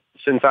 So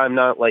since I'm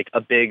not like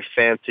a big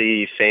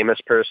fancy famous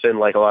person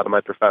like a lot of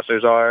my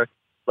professors are,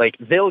 like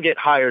they'll get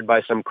hired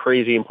by some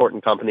crazy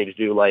important company to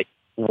do like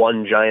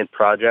one giant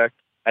project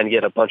and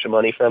get a bunch of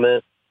money from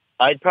it.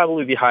 I'd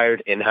probably be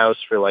hired in-house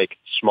for like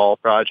small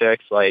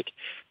projects like,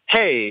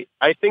 hey,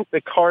 I think the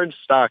card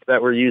stock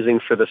that we're using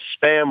for the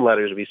spam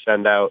letters we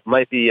send out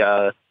might be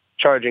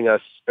charging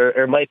us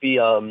or might be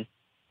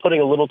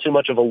putting a little too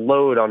much of a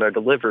load on our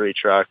delivery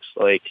trucks.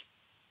 Like,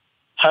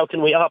 how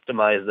can we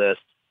optimize this?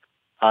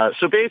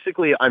 So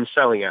basically, I'm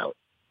selling out.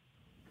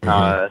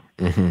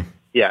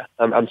 Yeah,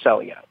 I'm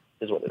selling out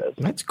is what it is.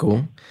 That's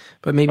cool.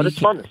 But maybe it's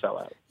fun to sell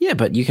out. Yeah,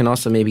 but you can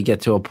also maybe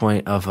get to a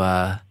point of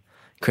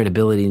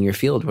credibility in your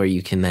field where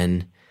you can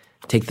then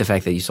take the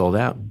fact that you sold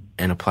out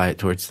and apply it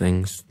towards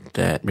things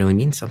that really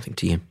mean something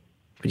to you.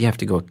 But you have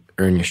to go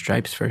earn your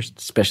stripes first,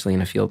 especially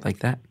in a field like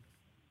that.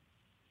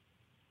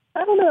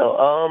 I don't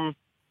know.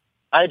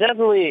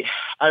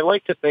 I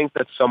like to think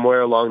that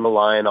somewhere along the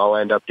line I'll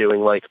end up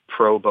doing like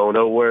pro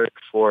bono work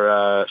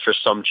for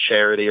some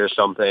charity or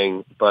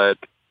something. But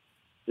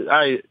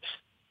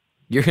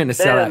you're going to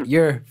sell out.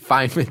 You're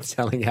fine with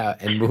selling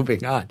out and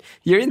moving on.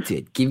 You're into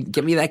it.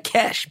 Give me that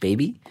cash,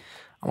 baby.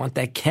 I want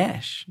that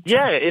cash.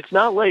 Yeah, it's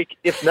not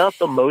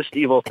the most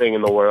evil thing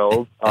in the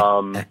world.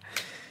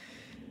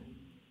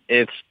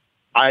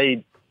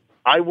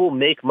 I will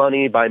make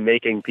money by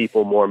making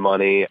people more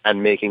money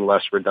and making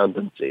less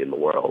redundancy in the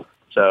world.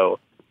 So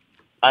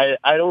I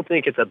don't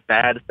think it's a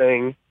bad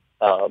thing,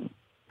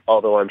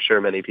 although I'm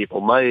sure many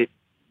people might.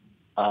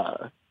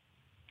 But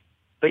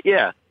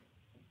yeah,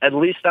 at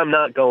least I'm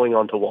not going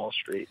onto Wall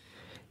Street.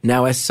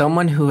 Now, as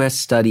someone who has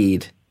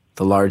studied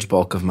the large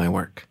bulk of my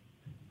work,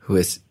 who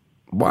has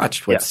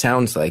watched what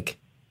sounds like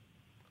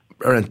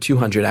around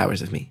 200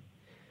 hours of me,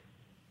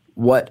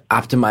 what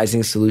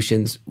optimizing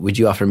solutions would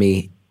you offer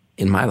me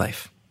in my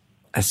life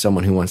as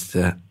someone who wants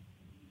to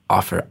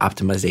offer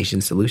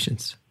optimization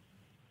solutions?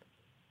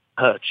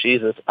 Oh,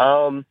 Jesus.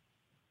 Oh,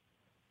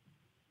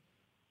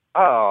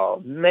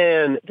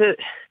 man.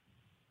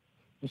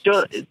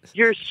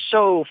 You're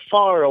so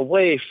far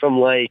away from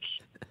like,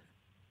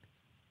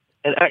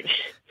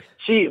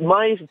 see,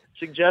 my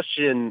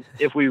suggestion,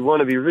 if we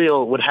want to be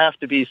real, would have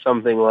to be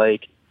something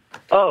like,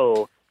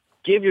 oh,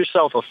 give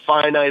yourself a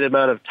finite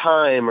amount of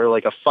time or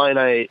like a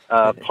finite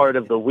part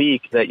of the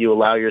week that you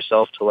allow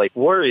yourself to like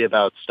worry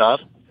about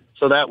stuff.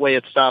 So that way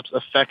it stops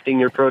affecting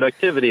your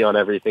productivity on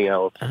everything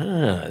else.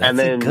 That's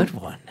a good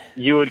one.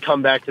 You would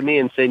come back to me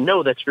and say,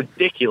 no, that's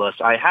ridiculous.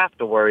 I have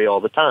to worry all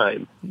the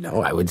time.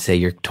 No, I would say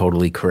you're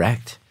totally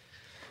correct.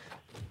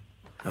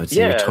 Correct.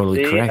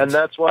 And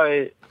that's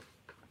why,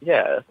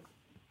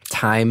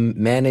 time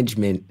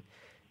management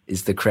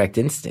is the correct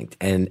instinct,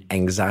 and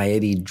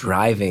anxiety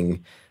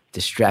driving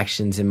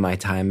distractions in my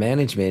time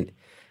management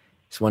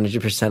is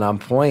 100% on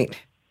point.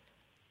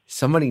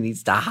 Somebody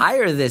needs to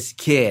hire this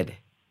kid.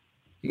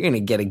 You're going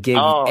to get a gig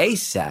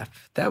ASAP.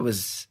 That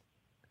was...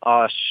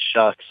 Oh,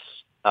 shucks.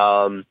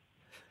 What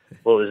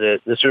was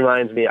it? This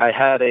reminds me, I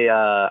had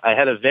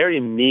a very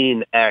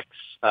mean ex.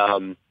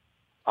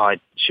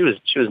 She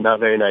was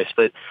not very nice,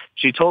 but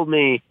she told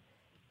me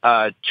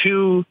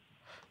two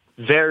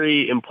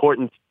very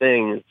important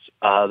things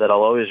that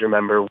I'll always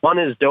remember. One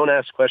is don't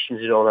ask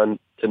questions you don't want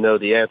to know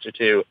the answer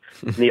to.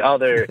 And the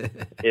other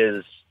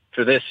is,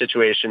 for this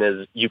situation,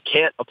 is you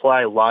can't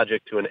apply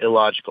logic to an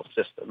illogical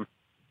system.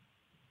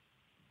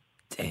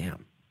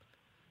 Damn.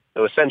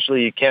 So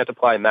essentially, you can't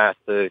apply math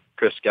to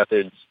Chris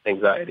Gethard's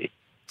anxiety.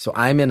 So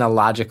I'm in a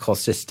logical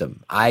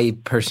system. I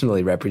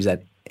personally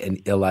represent an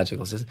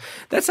illogical system.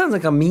 That sounds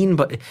like a mean,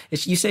 but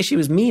you say she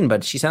was mean,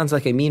 but she sounds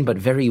like a mean but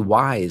very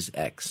wise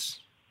ex.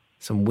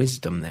 Some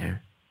wisdom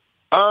there.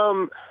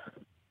 I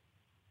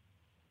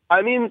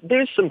mean,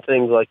 there's some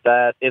things like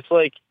that. It's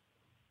like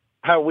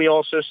how we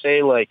also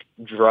say like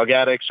drug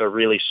addicts are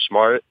really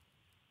smart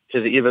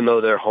because even though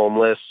they're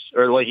homeless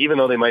or like even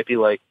though they might be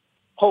like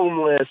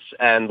homeless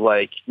and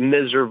like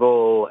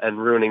miserable and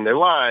ruining their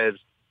lives,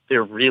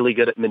 they're really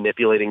good at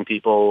manipulating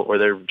people or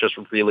they're just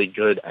really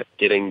good at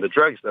getting the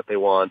drugs that they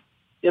want.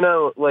 You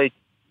know, like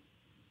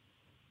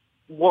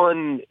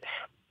in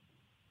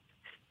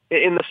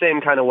the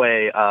same kind of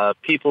way,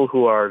 people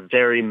who are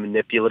very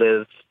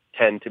manipulative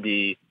tend to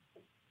be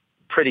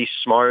pretty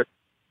smart,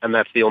 and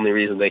that's the only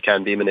reason they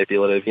can be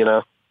manipulative, you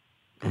know?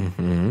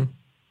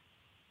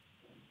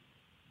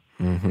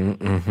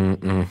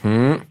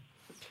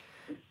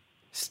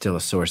 Still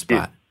a sore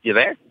spot. You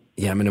there?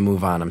 Yeah, I'm going to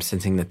move on. I'm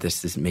sensing that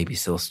this is maybe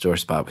still a sore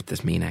spot with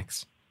this mean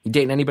ex. You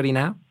dating anybody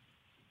now?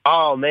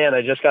 Oh, man,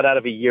 I just got out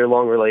of a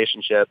year-long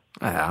relationship.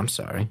 I'm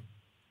sorry.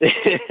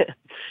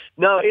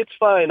 No, it's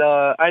fine.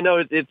 I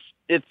know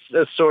it's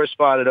a sore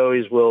spot. It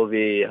always will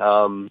be.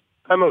 I'm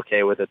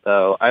okay with it,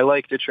 though. I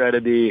like to try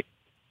to be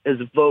as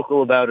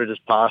vocal about it as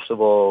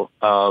possible,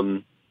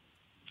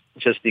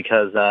 just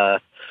because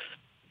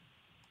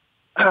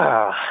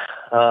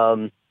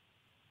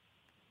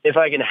if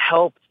I can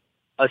help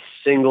a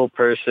single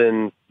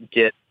person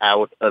get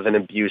out of an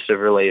abusive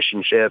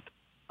relationship,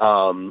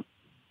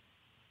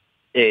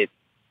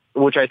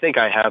 which I think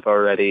I have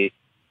already,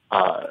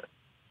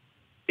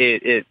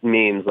 it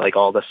means like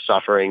all the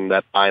suffering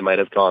that I might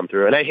have gone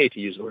through, and I hate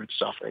to use the word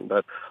suffering,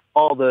 but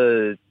all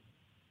the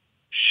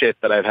shit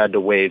that I've had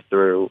to wade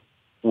through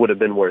would have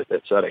been worth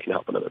it so that I can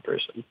help another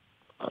person.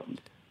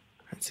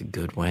 That's a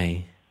good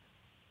way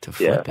to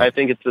flip it. I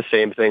think it's the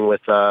same thing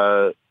with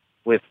AA,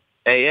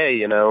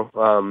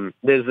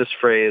 There's this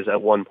phrase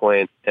at one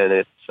point, and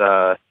it's,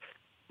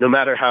 no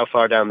matter how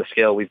far down the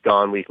scale we've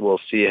gone, we will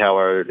see how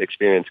our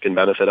experience can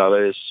benefit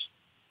others.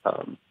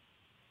 I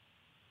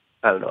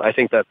don't know. I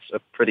think that's a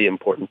pretty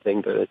important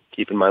thing to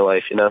keep in my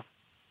life,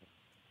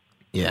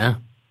 Yeah.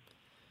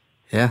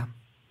 Yeah.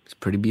 It's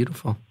pretty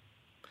beautiful.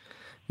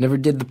 Never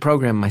did the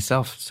program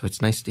myself, so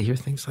it's nice to hear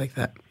things like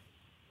that.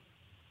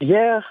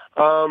 Yeah.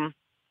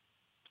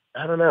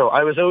 I don't know.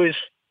 I was always,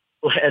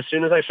 as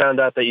soon as I found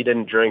out that you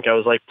didn't drink, I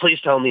was like, please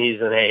tell me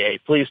he's in AA.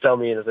 Please tell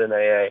me he's in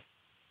AA.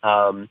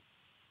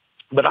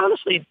 But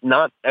honestly,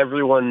 not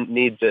everyone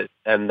needs it,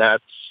 and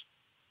that's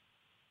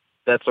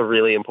a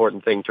really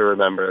important thing to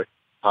remember.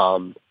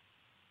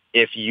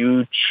 If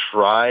you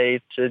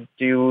try to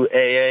do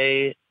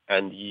AA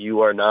and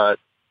you are not,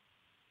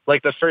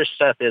 like, the first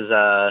step is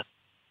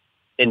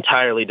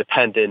entirely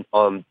dependent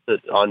on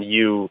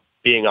you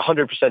being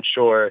 100%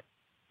 sure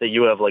that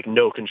you have, like,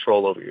 no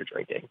control over your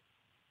drinking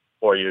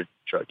or your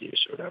drug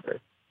use or whatever.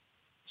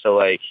 So,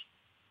 like,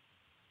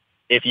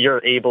 if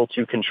you're able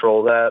to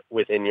control that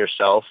within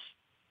yourself,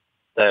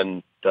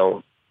 then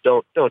don't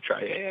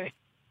try AA.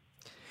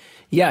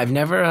 Yeah, I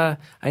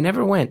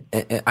never went.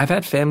 I've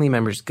had family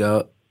members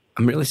go.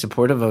 I'm really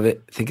supportive of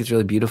it. I think it's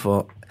really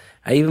beautiful.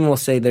 I even will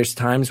say there's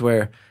times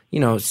where,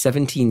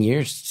 17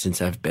 years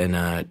since I've been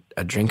a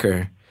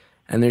drinker,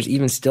 and there's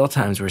even still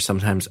times where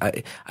sometimes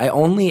I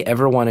only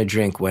ever want to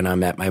drink when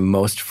I'm at my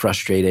most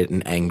frustrated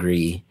and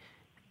angry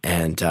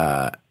and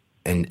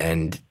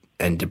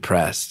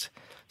depressed.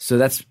 So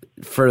that's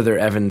further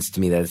evidence to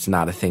me that it's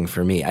not a thing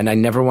for me. And I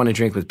never want to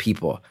drink with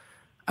people.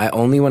 I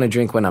only want to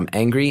drink when I'm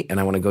angry, and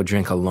I want to go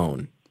drink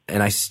alone.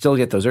 And I still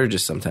get those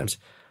urges sometimes.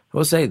 I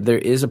will say there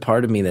is a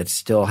part of me that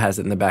still has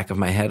it in the back of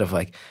my head of,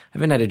 like, I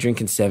haven't had a drink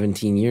in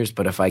 17 years,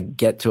 but if I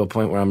get to a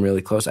point where I'm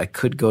really close, I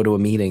could go to a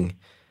meeting.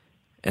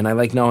 And I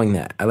like knowing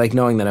that. I like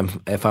knowing that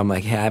if I'm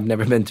like, hey, I've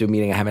never been to a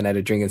meeting, I haven't had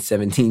a drink in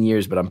 17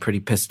 years, but I'm pretty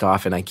pissed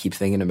off and I keep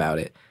thinking about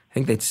it. I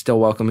think they'd still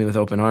welcome me with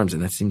open arms,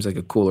 and that seems like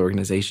a cool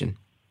organization.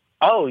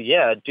 Oh,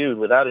 yeah, dude,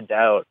 without a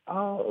doubt.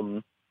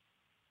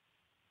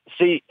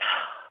 See,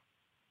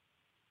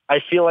 I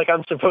feel like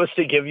I'm supposed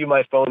to give you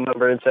my phone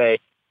number and say,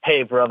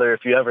 hey, brother,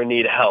 if you ever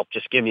need help,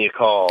 just give me a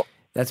call.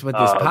 That's what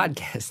this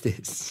podcast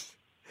is.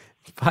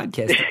 This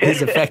podcast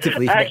is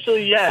effectively...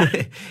 Actually,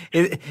 yeah.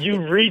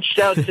 You reached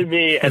out to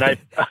me, and I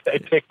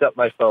picked up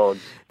my phone.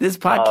 This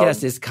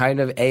podcast is kind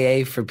of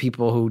AA for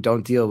people who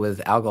don't deal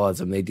with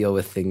alcoholism. They deal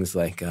with things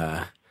like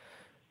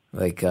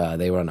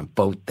they were on a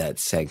boat that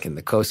sank, and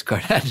the Coast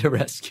Guard had to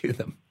rescue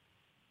them.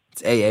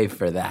 It's AA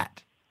for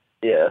that.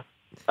 Yeah.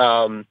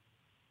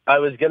 I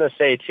was going to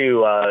say,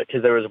 too,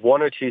 because there was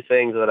one or two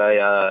things that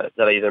I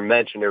either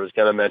mentioned or was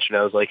going to mention.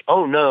 I was like,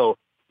 oh, no,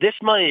 this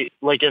might,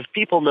 like, if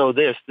people know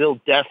this, they'll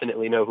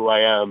definitely know who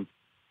I am.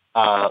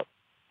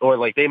 Or,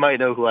 like, they might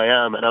know who I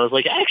am. And I was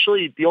like,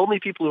 actually, the only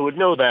people who would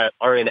know that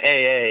are in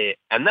AA.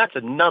 And that's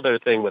another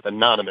thing with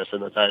anonymous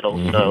in the title.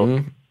 Mm-hmm.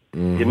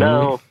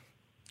 So,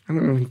 I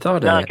never even thought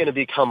of not that. Going to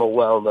become a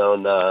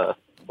well-known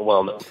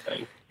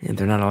thing. Yeah,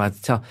 they're not allowed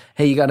to tell.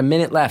 Hey, you got a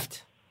minute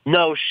left.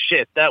 No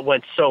shit, that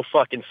went so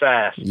fucking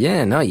fast.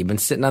 Yeah, no, you've been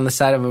sitting on the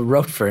side of a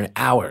road for an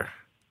hour.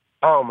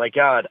 Oh my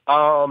god.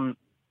 Oh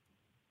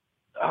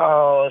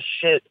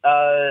shit.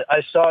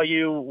 I saw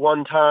you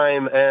one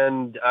time,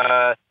 and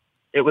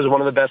it was one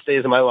of the best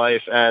days of my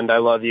life, and I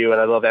love you, and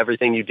I love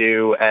everything you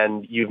do,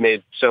 and you've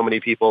made so many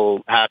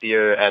people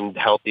happier and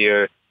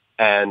healthier,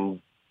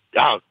 and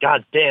oh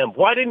god damn,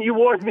 why didn't you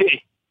warn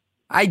me?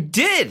 I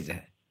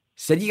did.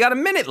 Said you got a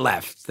minute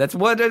left. That's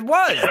what it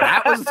was.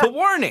 That was the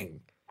warning.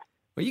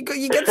 Well, you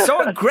get so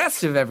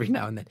aggressive every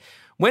now and then.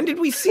 When did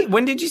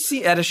you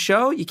see at a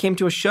show? You came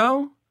to a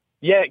show?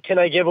 Yeah, can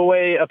I give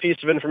away a piece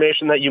of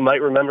information that you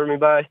might remember me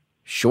by?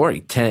 Sure,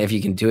 if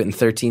you can do it in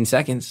 13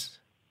 seconds.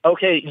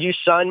 Okay, you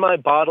signed my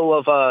bottle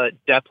of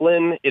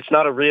Deplin. It's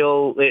not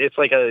it's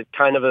like a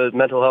kind of a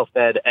mental health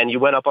med, and you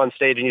went up on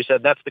stage and you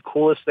said, that's the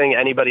coolest thing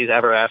anybody's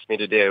ever asked me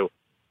to do.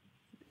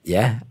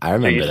 Yeah, I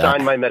remember that. So you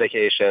signed my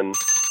medication.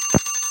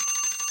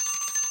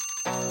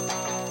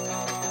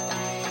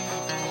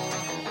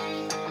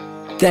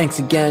 Thanks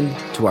again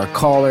to our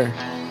caller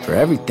for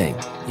everything.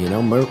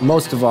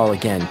 Most of all,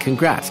 again,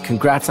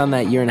 congrats on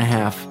that year and a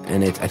half.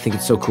 And I think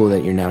it's so cool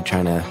that you're now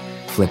trying to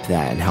flip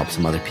that and help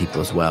some other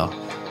people as well.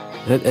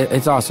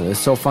 It's awesome.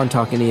 It's so fun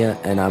talking to you,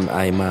 and I'm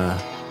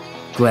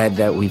glad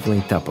that we've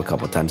linked up a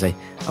couple of times. I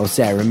will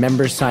say I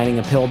remember signing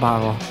a pill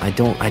bottle. I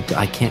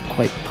can't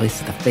quite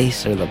place the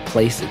face or the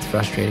place. It's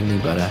frustrating me,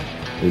 but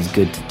it was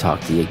good to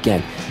talk to you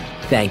again.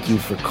 Thank you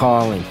for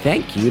calling.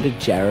 Thank you to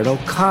Jared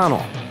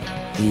O'Connell,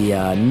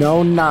 the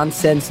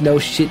no-nonsense,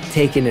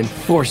 no-shit-taking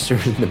enforcer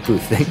in the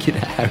booth. Thank you to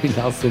Harry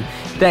Nelson.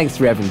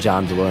 Thanks, Reverend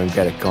John DeLore and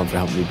Greta Cohn, for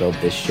helping me build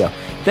this show.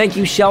 Thank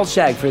you,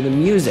 Shellshag, for the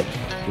music.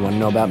 If you want to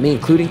know about me,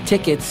 including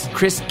tickets,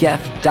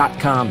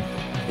 chrisgeth.com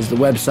is the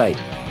website.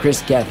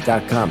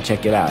 chrisgeth.com.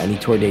 Check it out. Any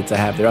tour dates I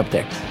have, they're up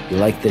there. If you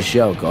like this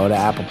show, go to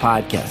Apple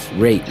Podcasts,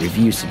 rate,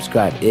 review,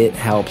 subscribe. It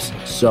helps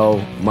so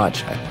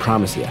much. I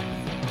promise you.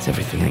 It's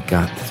everything I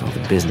got. That's all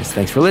the business.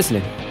 Thanks for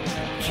listening.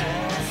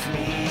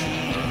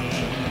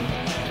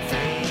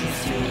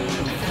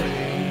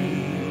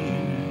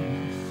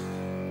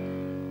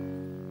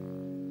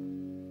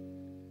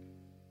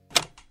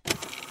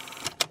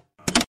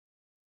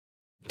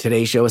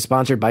 Today's show is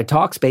sponsored by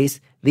Talkspace,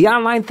 the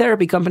online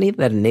therapy company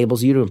that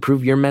enables you to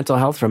improve your mental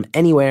health from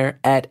anywhere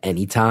at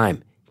any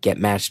time. Get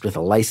matched with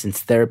a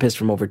licensed therapist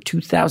from over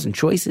 2,000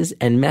 choices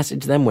and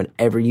message them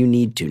whenever you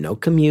need to. No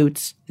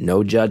commutes,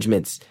 no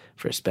judgments.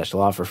 For a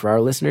special offer for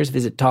our listeners,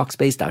 visit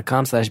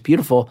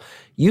Talkspace.com/beautiful.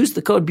 Use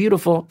the code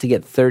BEAUTIFUL to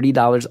get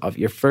 $30 off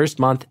your first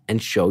month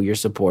and show your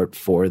support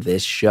for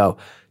this show.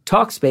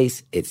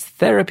 Talkspace, it's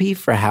therapy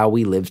for how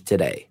we live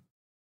today.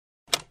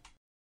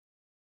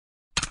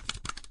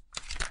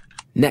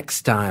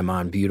 Next time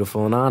on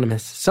Beautiful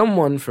Anonymous,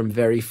 someone from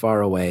very far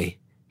away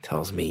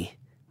tells me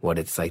what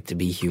it's like to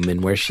be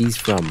human where she's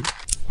from.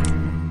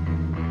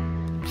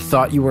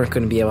 Thought you weren't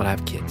going to be able to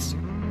have kids.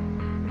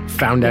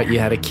 Found out you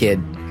had a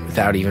kid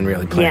without even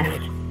really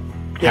planning it.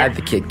 Had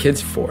the kid.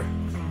 Kid's 4.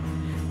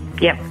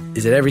 Yep.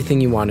 Is it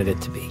everything you wanted it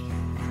to be?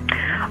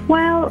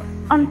 Well,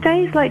 on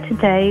days like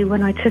today,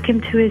 when I took him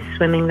to his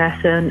swimming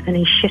lesson and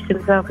he shit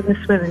himself in the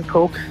swimming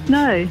pool,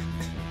 no.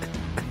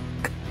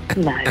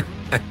 No.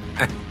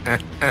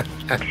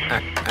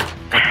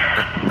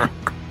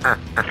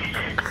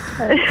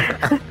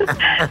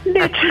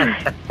 Literally,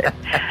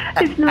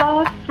 his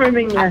last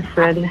swimming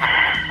lesson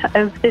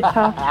of this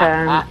half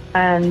term,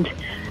 and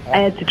I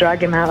had to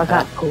drag him out of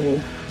that pool.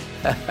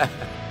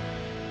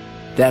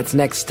 That's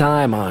next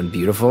time on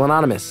Beautiful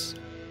Anonymous.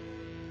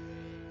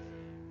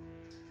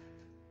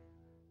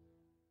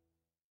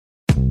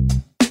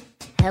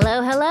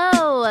 Hello,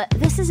 hello.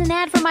 This is an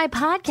ad for my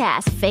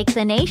podcast, Fake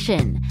the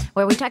Nation,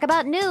 where we talk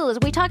about news,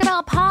 we talk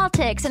about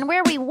politics, and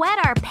where we wet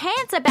our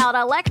pants about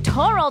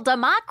electoral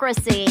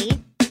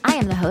democracy. I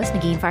am the host,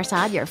 Negin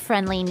Farsad, your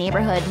friendly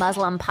neighborhood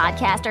Muslim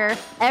podcaster.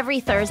 Every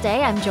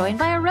Thursday, I'm joined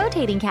by a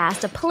rotating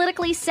cast of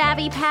politically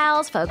savvy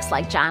pals, folks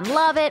like John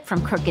Lovett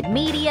from Crooked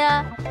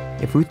Media.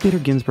 If Ruth Bader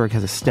Ginsburg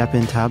has a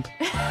step-in tub,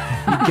 you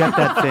get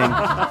that thing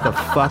the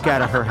fuck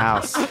out of her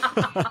house.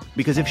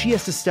 Because if she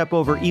has to step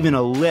over even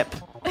a lip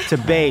to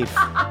bathe,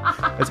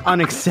 it's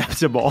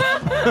unacceptable.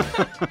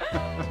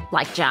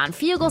 Like John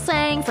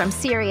Fugelsang from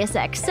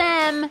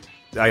SiriusXM.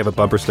 I have a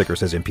bumper sticker that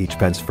says impeach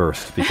Pence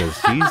first because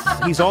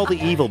he's all the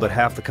evil but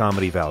half the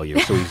comedy value,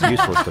 so he's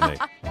useless to me.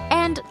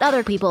 And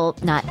other people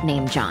not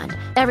named John.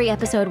 Every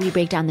episode we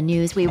break down the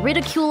news, we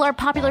ridicule our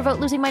popular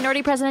vote-losing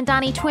minority president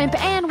Donnie Twimp,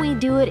 and we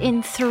do it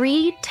in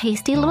 3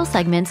 tasty little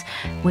segments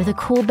with a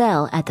cool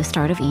bell at the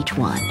start of each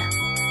one.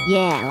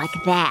 Yeah, like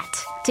that.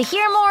 To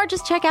hear more,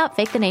 just check out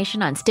Fake the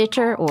Nation on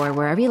Stitcher or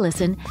wherever you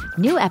listen.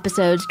 New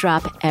episodes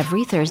drop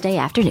every Thursday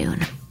afternoon.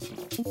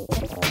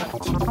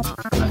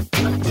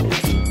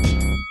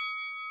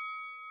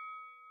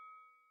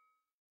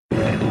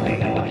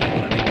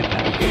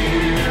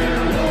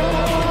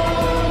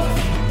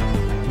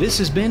 This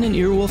has been an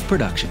Earwolf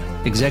production,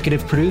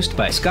 executive produced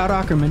by Scott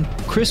Aukerman,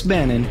 Chris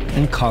Bannon,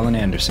 and Colin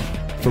Anderson.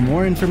 For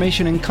more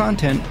information and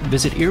content,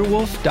 visit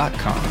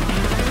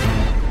earwolf.com.